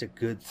at least a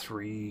good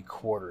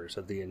 3/4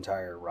 of the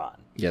entire run.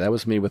 Yeah, that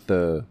was me with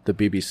the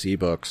BBC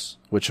books,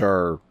 which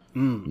are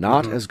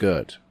not as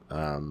good.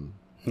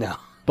 No.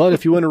 But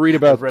if you want to read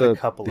about I've read a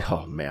couple of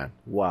them. Man,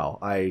 wow,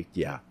 I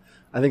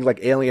think like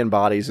Alien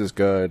Bodies is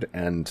good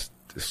and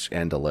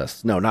a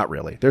list. No, not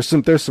really. There's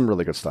some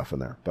really good stuff in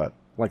there, but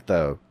like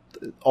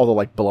all the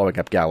like blowing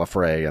up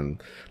Gallifrey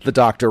and the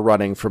Doctor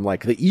running from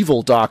like the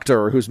evil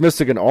Doctor who's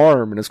missing an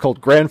arm and is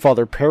called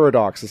Grandfather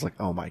Paradox. It's like,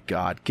 oh my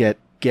god, get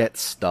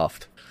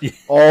stuffed.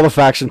 All the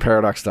Faction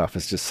Paradox stuff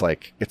is just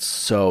like, it's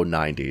so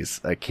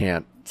 90s. I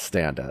can't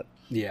stand it.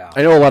 Yeah.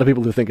 I know a lot of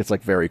people who think it's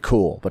like very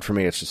cool, but for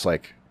me it's just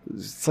like,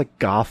 it's like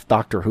goth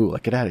Doctor Who.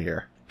 Like, get out of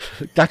here.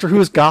 Doctor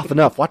Who is goth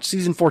enough. Watch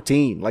season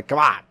 14. Like, come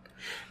on.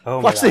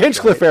 Watch the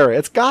Hinchcliffe era.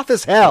 It's goth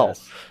as hell.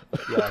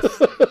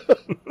 Yes.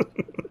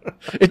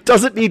 It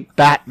doesn't need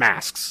bat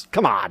masks.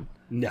 Come on.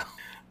 No.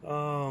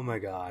 Oh my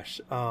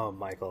gosh. Oh,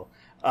 Michael.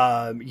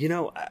 I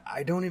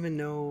don't even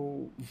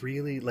know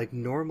really, like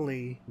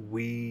normally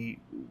we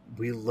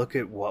look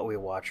at what we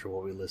watch or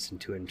what we listen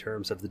to in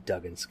terms of the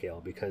Duggan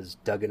scale because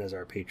Duggan is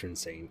our patron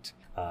saint.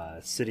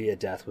 City of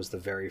Death was the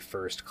very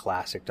first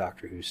classic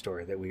Doctor Who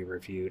story that we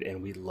reviewed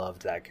and we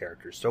loved that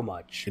character so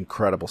much.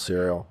 Incredible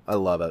serial. I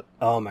love it.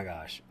 Oh my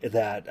gosh.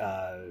 That,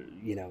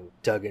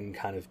 Duggan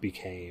kind of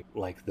became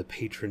like the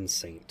patron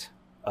saint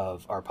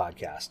of our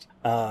podcast.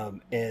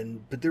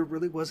 But there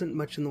really wasn't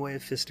much in the way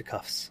of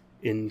fisticuffs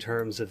in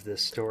terms of this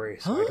story,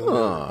 so I don't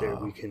know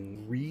that we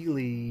can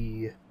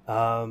really,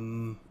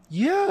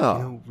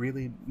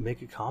 really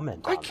make a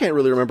comment on I can't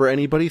really remember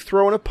anybody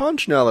throwing a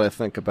punch now that I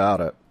think about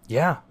it.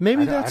 Yeah.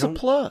 Maybe that's a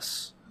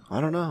plus. I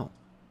don't know.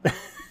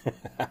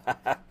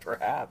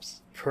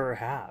 Perhaps.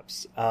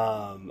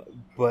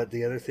 But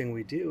the other thing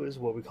we do is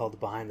what we call the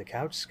behind the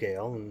couch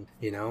scale. And,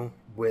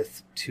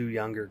 with two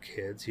younger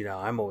kids,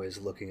 I'm always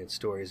looking at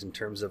stories in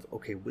terms of,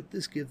 okay, would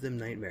this give them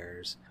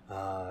nightmares?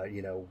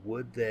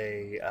 Would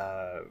they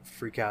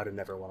freak out and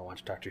never want to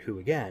watch Doctor Who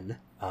again?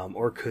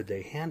 Or could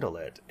they handle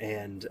it?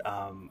 And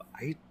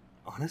I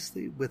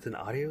honestly, with an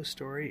audio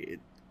story,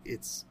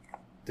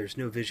 there's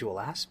no visual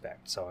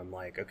aspect, so I'm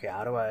like, okay,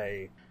 how do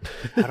I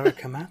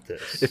come at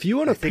this? If you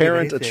want to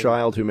parent a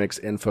child who makes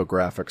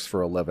infographics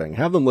for a living,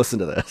 have them listen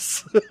to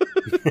this.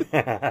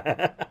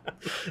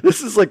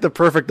 This is like the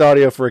perfect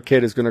audio for a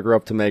kid who's going to grow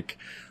up to make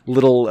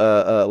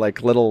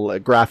little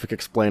graphic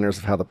explainers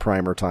of how the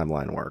Primer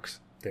timeline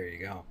works. There you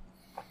go.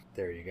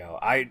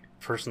 I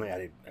personally,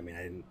 I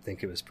didn't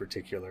think it was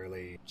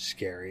particularly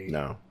scary.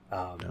 No.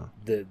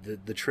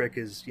 The trick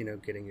is,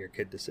 getting your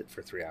kid to sit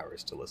for 3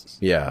 hours to listen.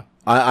 Yeah.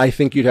 I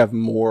think you'd have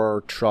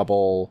more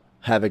trouble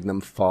having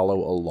them follow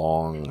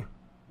along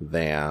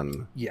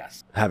than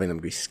having them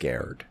be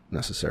scared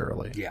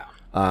necessarily. Yeah.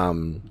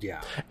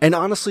 And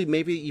honestly,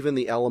 maybe even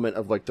the element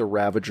of like the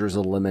Ravagers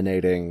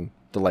eliminating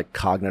the like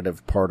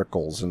cognitive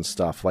particles and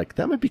stuff like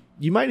that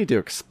you might need to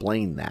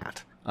explain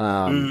that.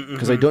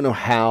 Because I don't know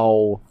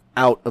how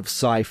out of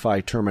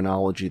sci-fi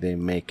terminology they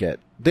make it.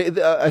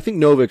 I think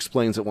Nova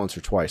explains it once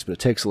or twice, but it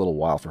takes a little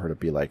while for her to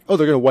be like, oh,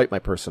 they're going to wipe my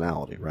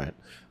personality, right?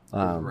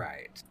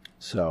 Right.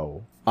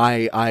 So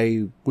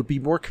I would be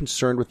more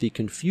concerned with the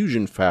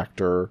confusion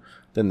factor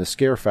than the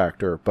scare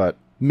factor, but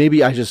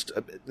maybe I'm just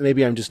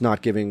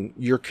not giving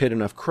your kid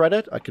enough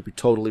credit. I could be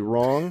totally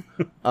wrong.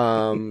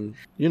 The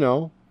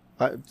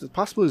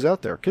possibilities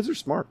out there. Kids are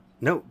smart.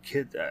 No,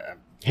 kid.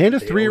 Hand a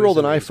 3-year-old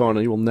an iPhone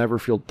and you will never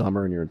feel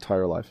dumber in your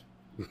entire life.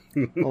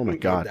 Oh my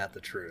God. Ain't that the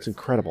truth? It's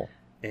incredible.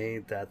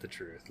 Ain't that the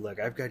truth? Look,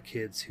 I've got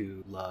kids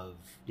who love,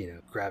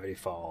 Gravity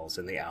Falls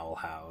and The Owl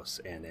House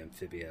and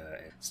Amphibia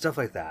and stuff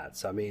like that.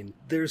 So, I mean,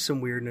 there's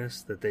some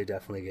weirdness that they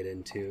definitely get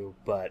into,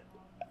 but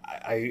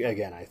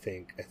I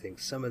think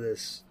some of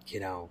this,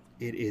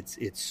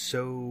 it's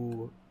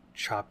so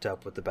chopped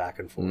up with the back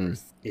and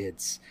forth.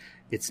 It's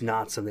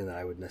not something that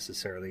I would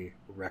necessarily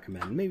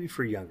recommend, maybe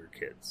for younger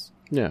kids.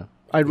 Yeah.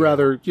 I'd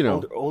rather,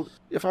 older.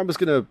 If I was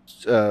going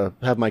to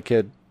have my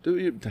kid,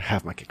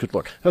 good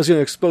Lord. If I was going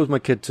to expose my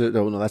kid to,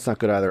 no, that's not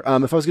good either.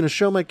 If I was going to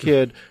show my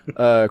kid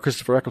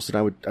Christopher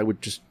Eccleston,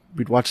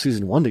 we'd watch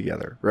season 1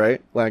 together,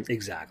 right? Like,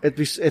 exactly. I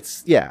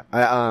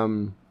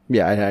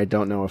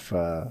don't know if,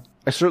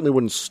 I certainly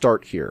wouldn't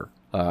start here.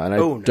 And I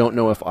don't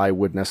know if I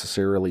would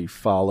necessarily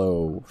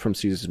follow from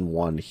season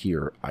 1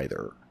 here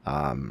either.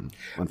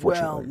 Unfortunately.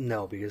 Well,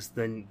 no, because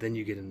then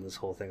you get into this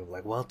whole thing of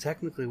like, well,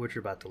 technically what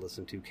you're about to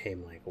listen to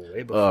came like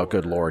way before. Oh,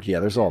 good Lord. Yeah,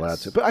 there's all that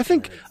too. But I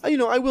think,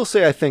 I will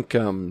say, I think,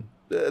 the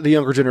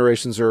younger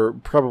generations are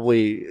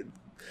probably,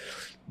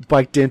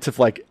 by dint of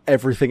like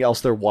everything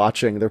else they're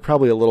watching, they're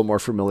probably a little more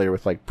familiar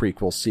with like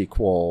prequel,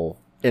 sequel,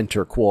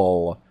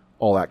 interquel,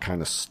 all that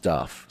kind of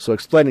stuff. So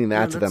explaining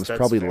that to them is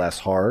probably fair. Less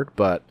hard,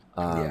 but,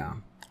 I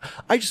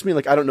just mean,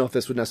 like, I don't know if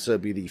this would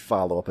necessarily be the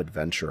follow-up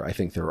adventure. I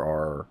think there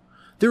are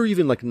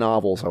even like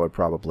novels I would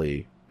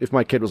probably, if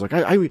my kid was like,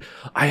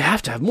 I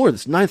have to have more of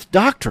this Ninth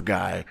Doctor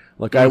guy.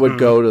 Like, I would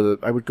go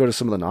to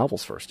some of the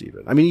novels first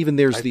even. I mean, even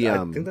there's I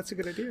think that's a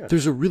good idea.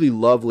 There's a really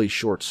lovely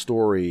short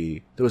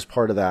story that was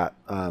part of that,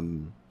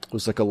 it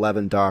was like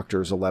 11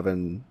 Doctors,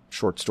 11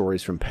 short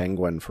stories from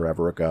Penguin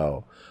forever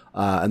ago.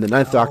 And the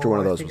Ninth Doctor, one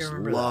of those was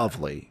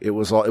lovely. That. It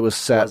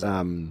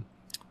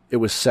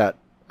was set,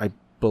 I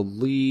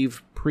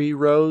believe,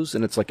 pre-Rose,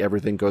 and it's like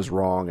everything goes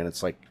wrong, and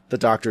it's like the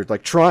Doctor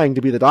like trying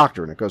to be the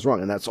Doctor, and it goes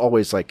wrong, and that's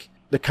always like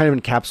that kind of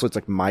encapsulates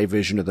like my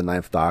vision of the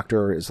Ninth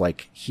Doctor is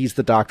like he's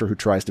the Doctor who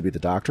tries to be the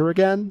Doctor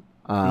again.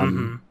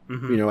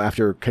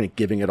 After kind of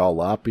giving it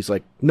all up, he's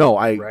like, no,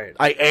 I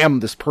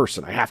am this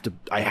person. I have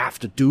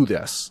to do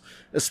this.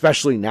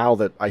 Especially now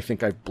that I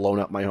think I've blown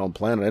up my home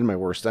planet and my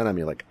worst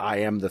enemy. Like, I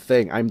am the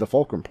thing. I'm the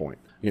fulcrum point,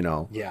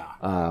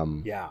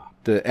 Yeah.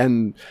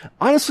 And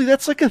honestly,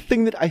 that's like a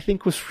thing that I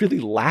think was really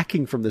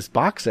lacking from this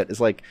box set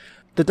is like,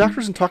 the Doctor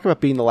doesn't talk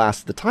about being the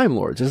last of the Time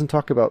Lords. He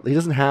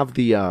doesn't have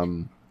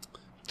the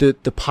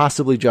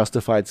possibly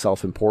justified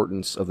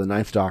self-importance of the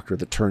Ninth Doctor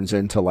that turns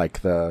into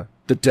like the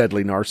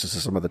deadly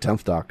narcissism of the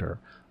 10th Doctor.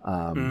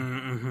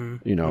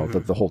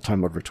 The whole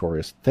Time Lord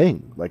Victorious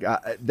thing. Like,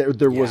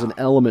 there was an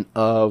element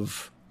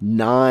of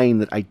 9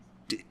 that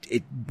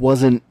it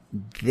wasn't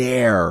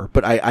there,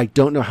 but I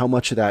don't know how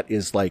much of that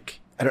is like,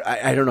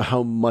 I don't know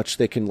how much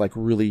they can like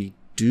really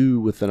do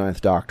with the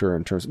Ninth Doctor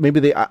in terms,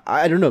 maybe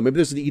I don't know, maybe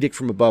there's an edict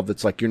from above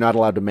that's like, you're not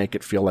allowed to make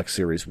it feel like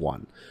series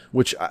 1,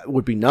 which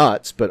would be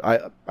nuts, but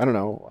I don't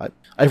know.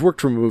 I've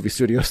worked for movie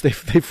studios.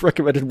 They've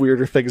recommended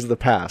weirder things in the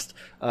past.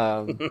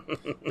 So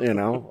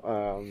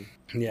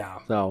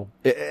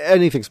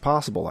anything's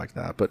possible like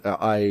that, but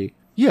I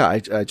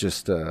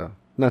just,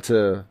 not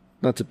to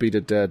beat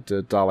a dead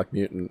Dalek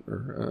mutant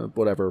or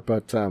whatever,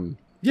 but I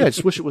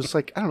just wish it was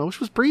like, I don't know, wish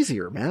it was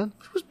breezier, man.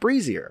 It was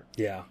breezier.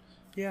 Yeah.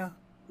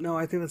 No,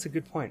 I think that's a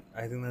good point.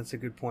 I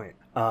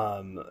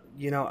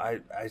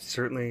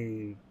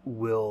certainly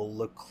will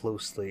look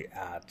closely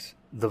at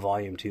the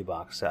Volume 2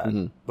 box set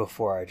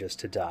before I just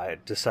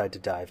decide to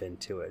dive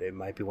into it. It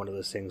might be one of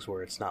those things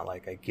where it's not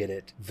like I get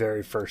it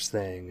very first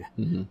thing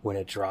when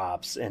it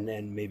drops,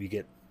 and maybe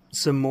get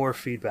some more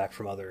feedback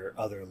from other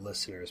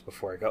listeners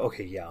before I go,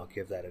 okay, yeah, I'll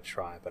give that a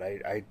try. But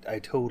I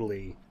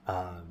totally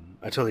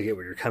get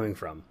where you're coming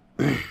from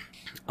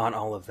on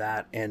all of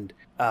that. And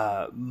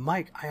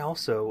Mike, I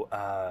also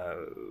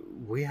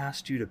we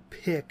asked you to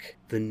pick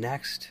the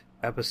next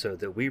episode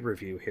that we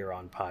review here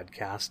on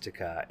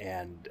Podcastica,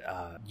 and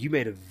you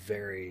made a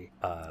very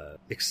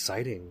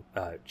exciting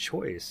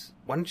choice.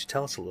 Why don't you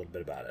tell us a little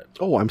bit about it?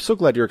 Oh, I'm so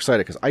glad you're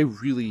excited, because I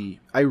really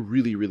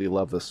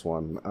love this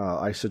one.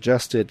 I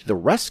suggested The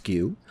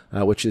Rescue,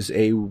 which is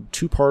a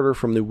 2-parter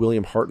from the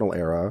William Hartnell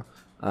era.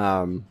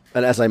 And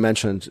as I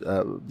mentioned,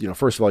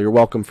 first of all, you're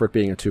welcome for it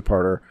being a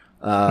 2-parter.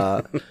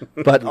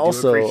 But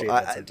also,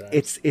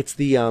 it's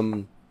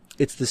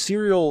the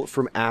serial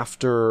from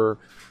after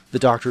the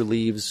Doctor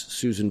leaves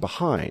Susan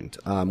behind,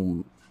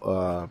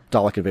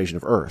 Dalek Invasion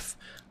of Earth.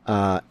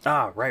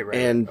 Right.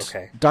 And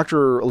okay.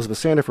 Dr. Elizabeth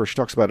Sandifer, she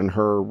talks about in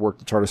her work,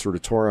 The TARDIS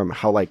Ruditorum,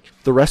 how like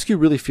The Rescue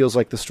really feels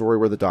like the story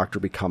where the Doctor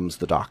becomes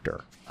the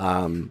Doctor.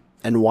 And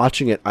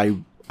watching it,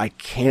 I I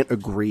can't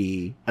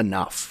agree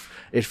enough.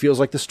 It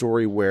feels like the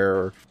story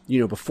where,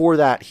 before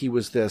that he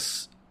was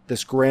this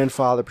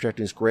grandfather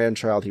protecting his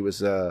grandchild. He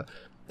was a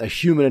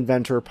human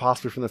inventor,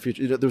 possibly from the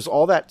future. There's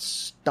all that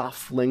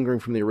stuff lingering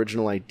from the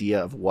original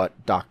idea of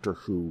what Doctor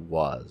Who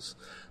was.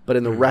 But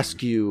in the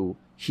rescue,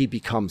 he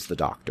becomes the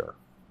Doctor.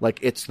 Like,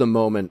 it's the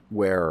moment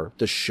where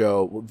the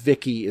show,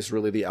 Vicky is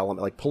really the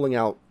element, like pulling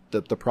out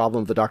the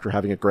problem of the Doctor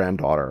having a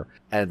granddaughter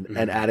and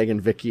adding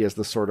in Vicky as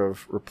the sort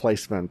of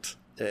replacement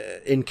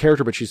in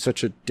character, but she's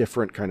such a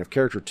different kind of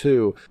character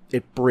too.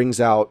 It brings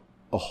out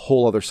a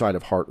whole other side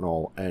of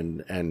Hartnell,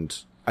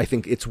 and I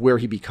think it's where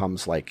he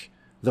becomes like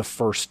the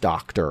first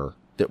Doctor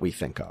that we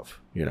think of,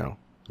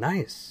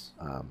 Nice.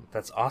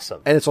 That's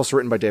awesome. And it's also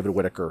written by David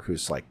Whittaker,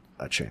 who's like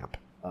a champ.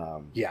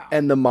 Yeah.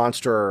 And the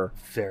monster,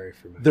 very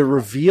familiar. the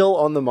reveal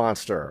on the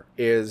monster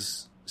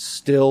is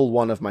still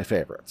one of my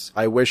favorites.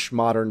 I wish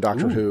modern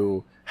Doctor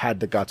Who had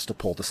the guts to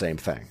pull the same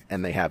thing,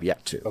 and they have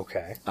yet to.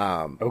 Okay.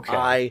 Okay.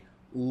 I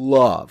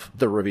love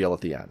the reveal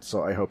at the end,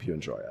 so I hope you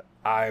enjoy it.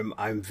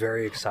 I'm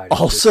very excited.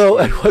 Also,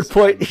 at one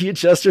point, Ian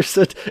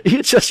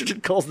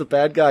Chesterton calls the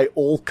bad guy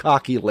Old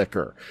Cocky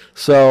Liquor.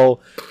 So,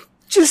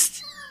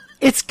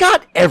 it's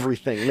got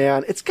everything,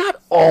 man. It's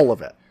got all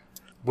of it.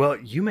 Well,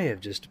 you may have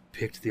just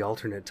picked the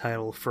alternate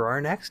title for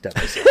our next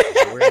episode,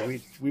 where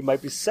we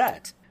might be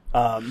set.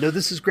 No,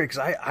 this is great,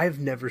 because I've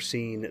never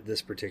seen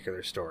this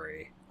particular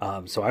story.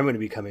 So I'm going to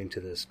be coming to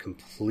this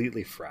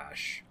completely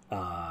fresh,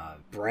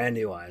 brand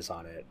new eyes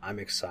on it. I'm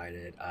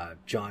excited.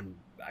 John,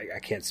 I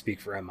can't speak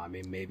for him. I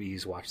mean, maybe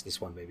he's watched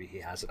this one, maybe he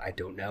hasn't. I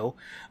don't know.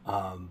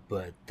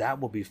 But that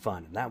will be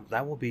fun. And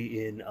that will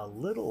be in a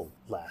little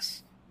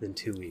less than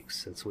 2 weeks,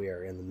 since we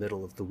are in the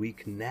middle of the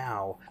week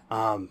now.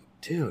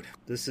 Dude,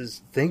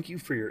 thank you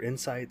for your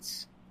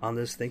insights on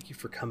this. Thank you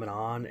for coming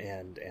on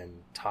and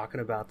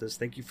talking about this.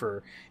 Thank you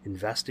for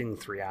investing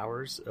 3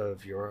 hours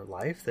of your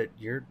life that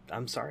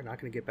I'm sorry, not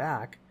going to get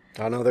back.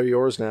 I know they're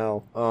yours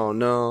now. Oh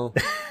no.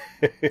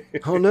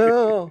 Oh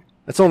no.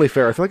 That's only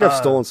fair. I feel like I've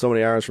stolen so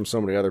many hours from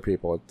so many other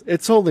people.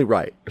 It's only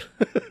right.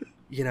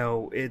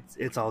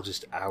 It's all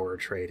just hour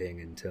trading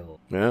until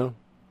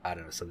I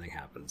don't know, something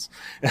happens.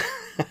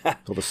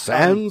 Till the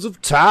sands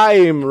of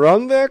time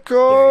run their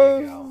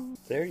course.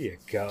 There you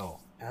go.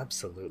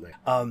 Absolutely.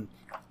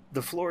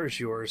 The floor is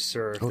yours,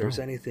 sir. If there's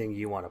anything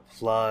you want to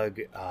plug,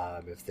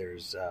 if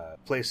there's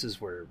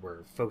places where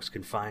folks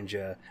can find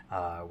you,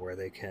 where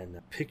they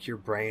can pick your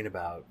brain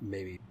about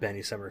maybe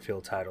Benny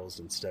Summerfield titles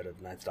instead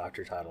of Ninth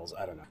Doctor titles,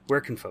 I don't know.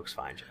 Where can folks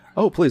find you?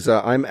 Oh, please.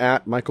 I'm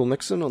at Michael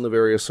Nixon on the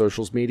various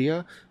socials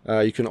media.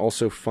 You can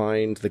also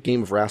find the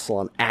Game of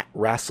Rassilon at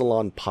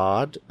Rassilon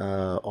Pod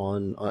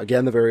on,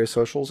 again, the various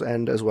socials,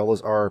 and as well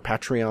as our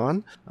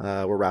Patreon.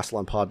 We're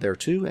Rassilon Pod there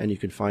too, and you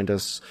can find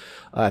us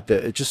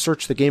just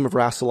search the Game of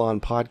Rassilon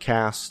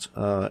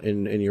podcast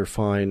in your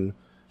fine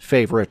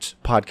favorite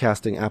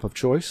podcasting app of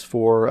choice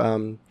for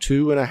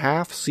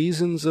 2.5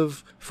 seasons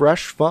of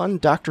fresh, fun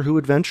Doctor Who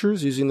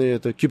adventures using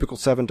the Cubicle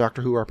 7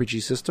 Doctor Who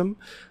RPG system.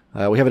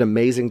 We have an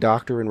amazing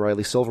Doctor in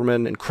Riley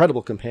Silverman,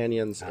 incredible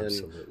companions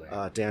in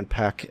Dan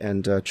Peck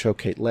and Cho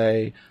Kate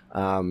Lay,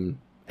 and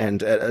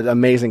an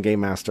amazing game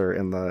master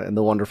in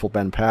the wonderful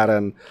Ben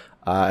Patton.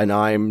 And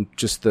I'm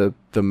just the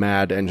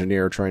mad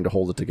engineer trying to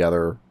hold it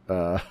together.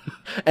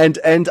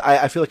 And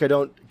I feel like I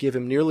don't give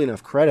him nearly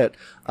enough credit.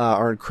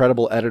 Our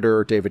incredible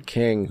editor, David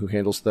King, who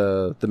handles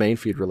the main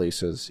feed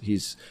releases,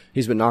 he's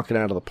been knocking it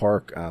out of the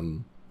park,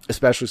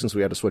 especially since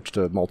we had to switch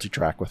to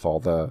multi-track with all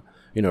the,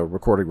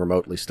 recording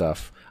remotely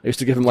stuff. I used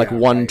to give him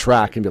one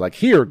track and be like,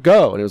 here,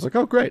 go. And it was like,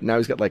 oh, great. Now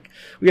he's got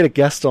we had a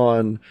guest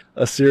on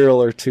a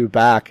serial or two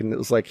back, and it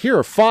was like, here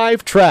are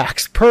 5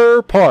 tracks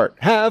per part.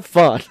 Have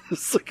fun.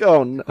 It's like,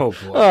 oh, no. Oh,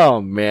 boy.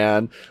 Oh,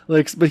 man.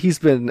 But he's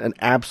been an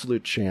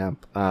absolute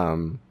champ.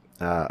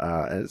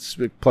 It's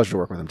a pleasure to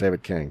work with him.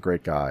 David King,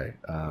 great guy.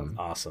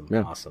 Awesome.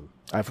 Yeah. Awesome.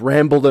 I've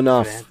rambled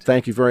enough.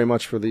 Thank you very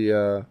much for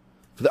the,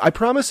 I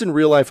promise in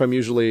real life I'm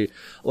usually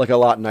a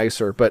lot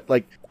nicer, but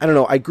I don't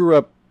know.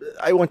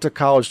 I went to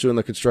college doing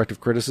the constructive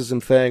criticism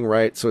thing,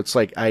 right? So it's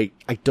I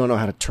don't know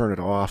how to turn it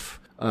off.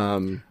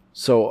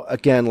 So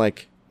again,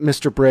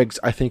 Mr. Briggs,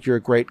 I think you're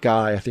a great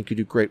guy. I think you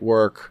do great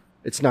work.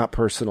 It's not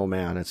personal,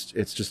 man. It's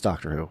just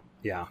Doctor Who.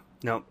 Yeah.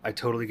 No, I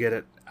totally get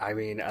it. I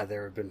mean,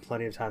 there have been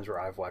plenty of times where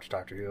I've watched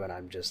Doctor Who and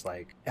I'm just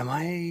like, am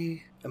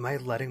I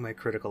letting my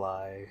critical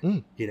eye,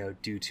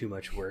 do too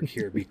much work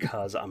here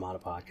because I'm on a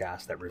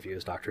podcast that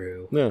reviews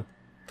Doctor Who? Yeah.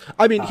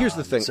 I mean, here's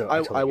the thing. So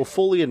I will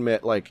fully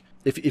admit,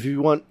 if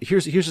you want,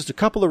 here's just a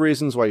couple of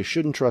reasons why you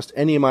shouldn't trust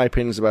any of my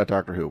opinions about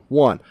Doctor Who.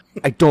 1,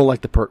 I don't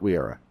like the Pertwee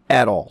era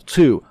at all.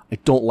 2, I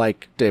don't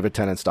like David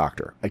Tennant's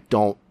Doctor. I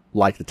don't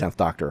like the 10th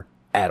Doctor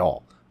at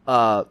all.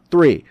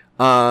 3,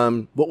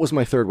 what was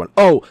my third one?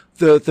 Oh,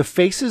 the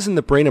faces in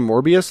the brain of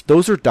Morbius,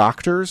 those are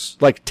doctors,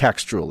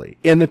 textually,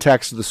 in the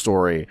text of the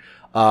story.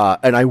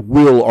 And I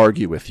will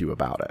argue with you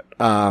about it.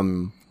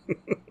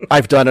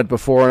 I've done it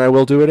before and I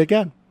will do it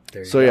again.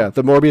 So yeah,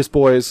 the Morbius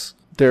boys,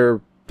 they're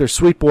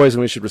sweet boys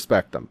and we should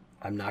respect them.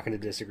 I'm not going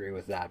to disagree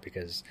with that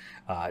because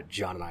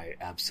John and I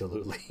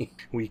absolutely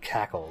we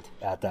cackled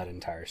at that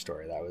entire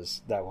story.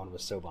 That one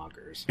was so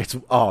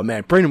bonkers. Oh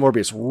man, Brandon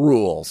Morbius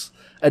rules,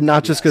 and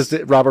not just because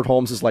Robert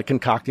Holmes is like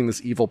concocting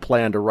this evil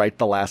plan to write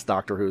the last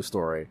Doctor Who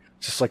story,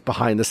 just like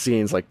behind the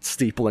scenes, like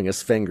steepling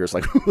his fingers,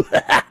 like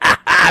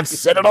I've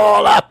set it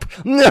all up,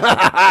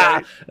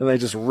 and they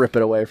just rip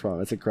it away from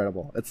him. It's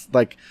incredible. It's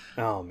like,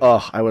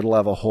 I would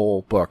love a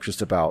whole book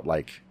just about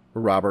like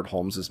Robert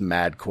Holmes's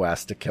mad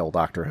quest to kill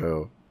Doctor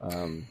Who.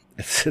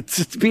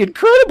 It'd be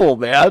incredible,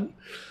 man.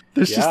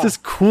 There's just this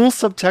cool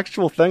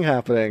subtextual thing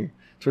happening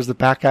towards the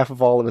back half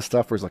of all of his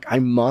stuff where he's like, I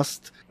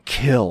must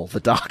kill the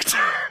Doctor.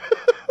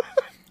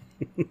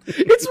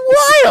 It's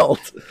wild.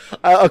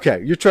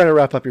 Okay, you're trying to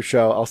wrap up your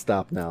show. I'll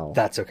stop now.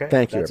 That's okay.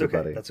 Thank you,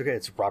 everybody. Okay. That's okay.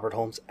 It's Robert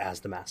Holmes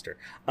as the Master.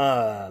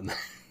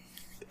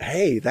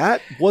 Hey,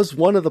 that was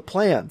one of the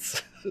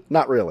plans.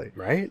 Not really.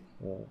 Right?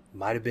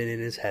 Might have been in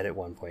his head at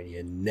one point.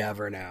 You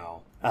never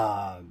know.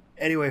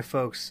 Anyway,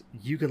 folks,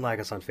 you can like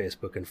us on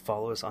Facebook and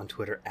follow us on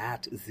Twitter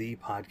at The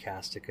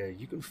Podcastica.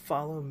 You can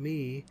follow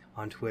me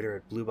on Twitter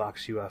at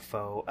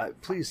BlueBoxUFO.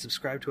 Please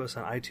subscribe to us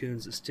on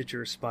iTunes,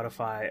 Stitcher,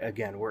 Spotify,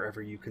 again,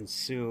 wherever you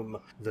consume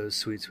those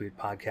sweet, sweet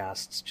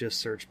podcasts. Just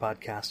search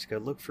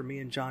Podcastica. Look for me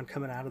and John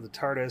coming out of the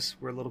TARDIS.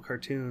 We're little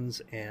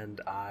cartoons,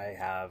 and I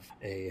have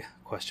a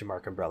question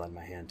mark umbrella in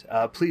my hand.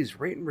 Please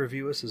rate and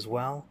review us as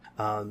well.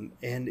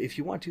 And if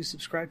you want to,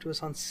 subscribe to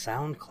us on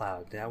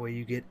SoundCloud. That way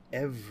you get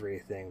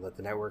everything that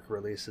the network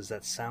releases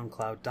at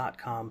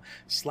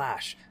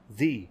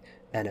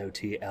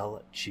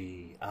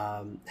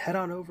soundcloud.com/the_NOTLG. Head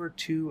on over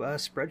to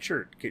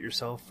Spreadshirt. Get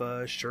yourself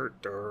a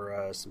shirt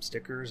or some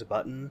stickers, a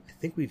button. I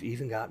think we've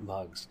even got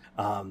mugs.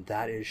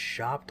 That is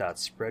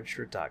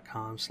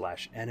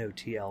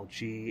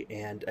shop.spreadshirt.com/NOTLG.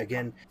 And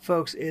again,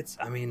 folks,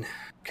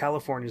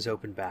 California's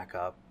opened back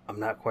up.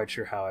 I'm not quite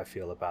sure how I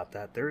feel about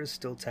that. There is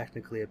still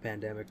technically a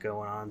pandemic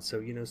going on,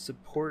 so,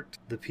 support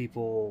the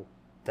people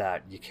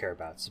that you care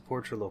about.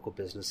 Support your local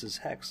businesses.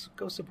 Heck,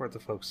 go support the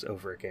folks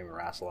over at Gamer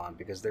Rassilon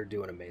because they're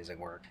doing amazing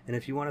work. And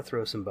if you want to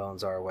throw some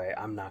bones our way,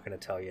 I'm not going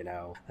to tell you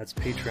no. That's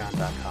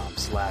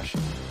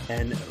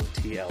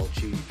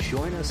patreon.com/NOTLG.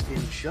 Join us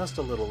in just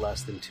a little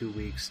less than 2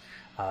 weeks.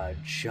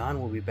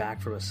 John will be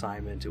back from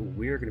assignment.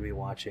 We're going to be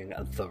watching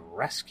The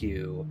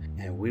Rescue,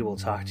 and we will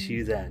talk to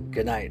you then.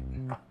 Good night.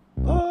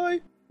 Bye.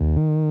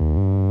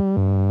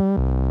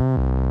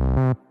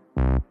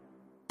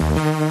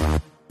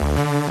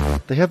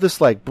 They have this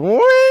like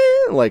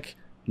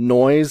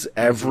noise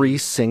every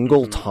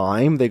single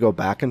time they go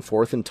back and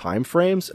forth in time frames.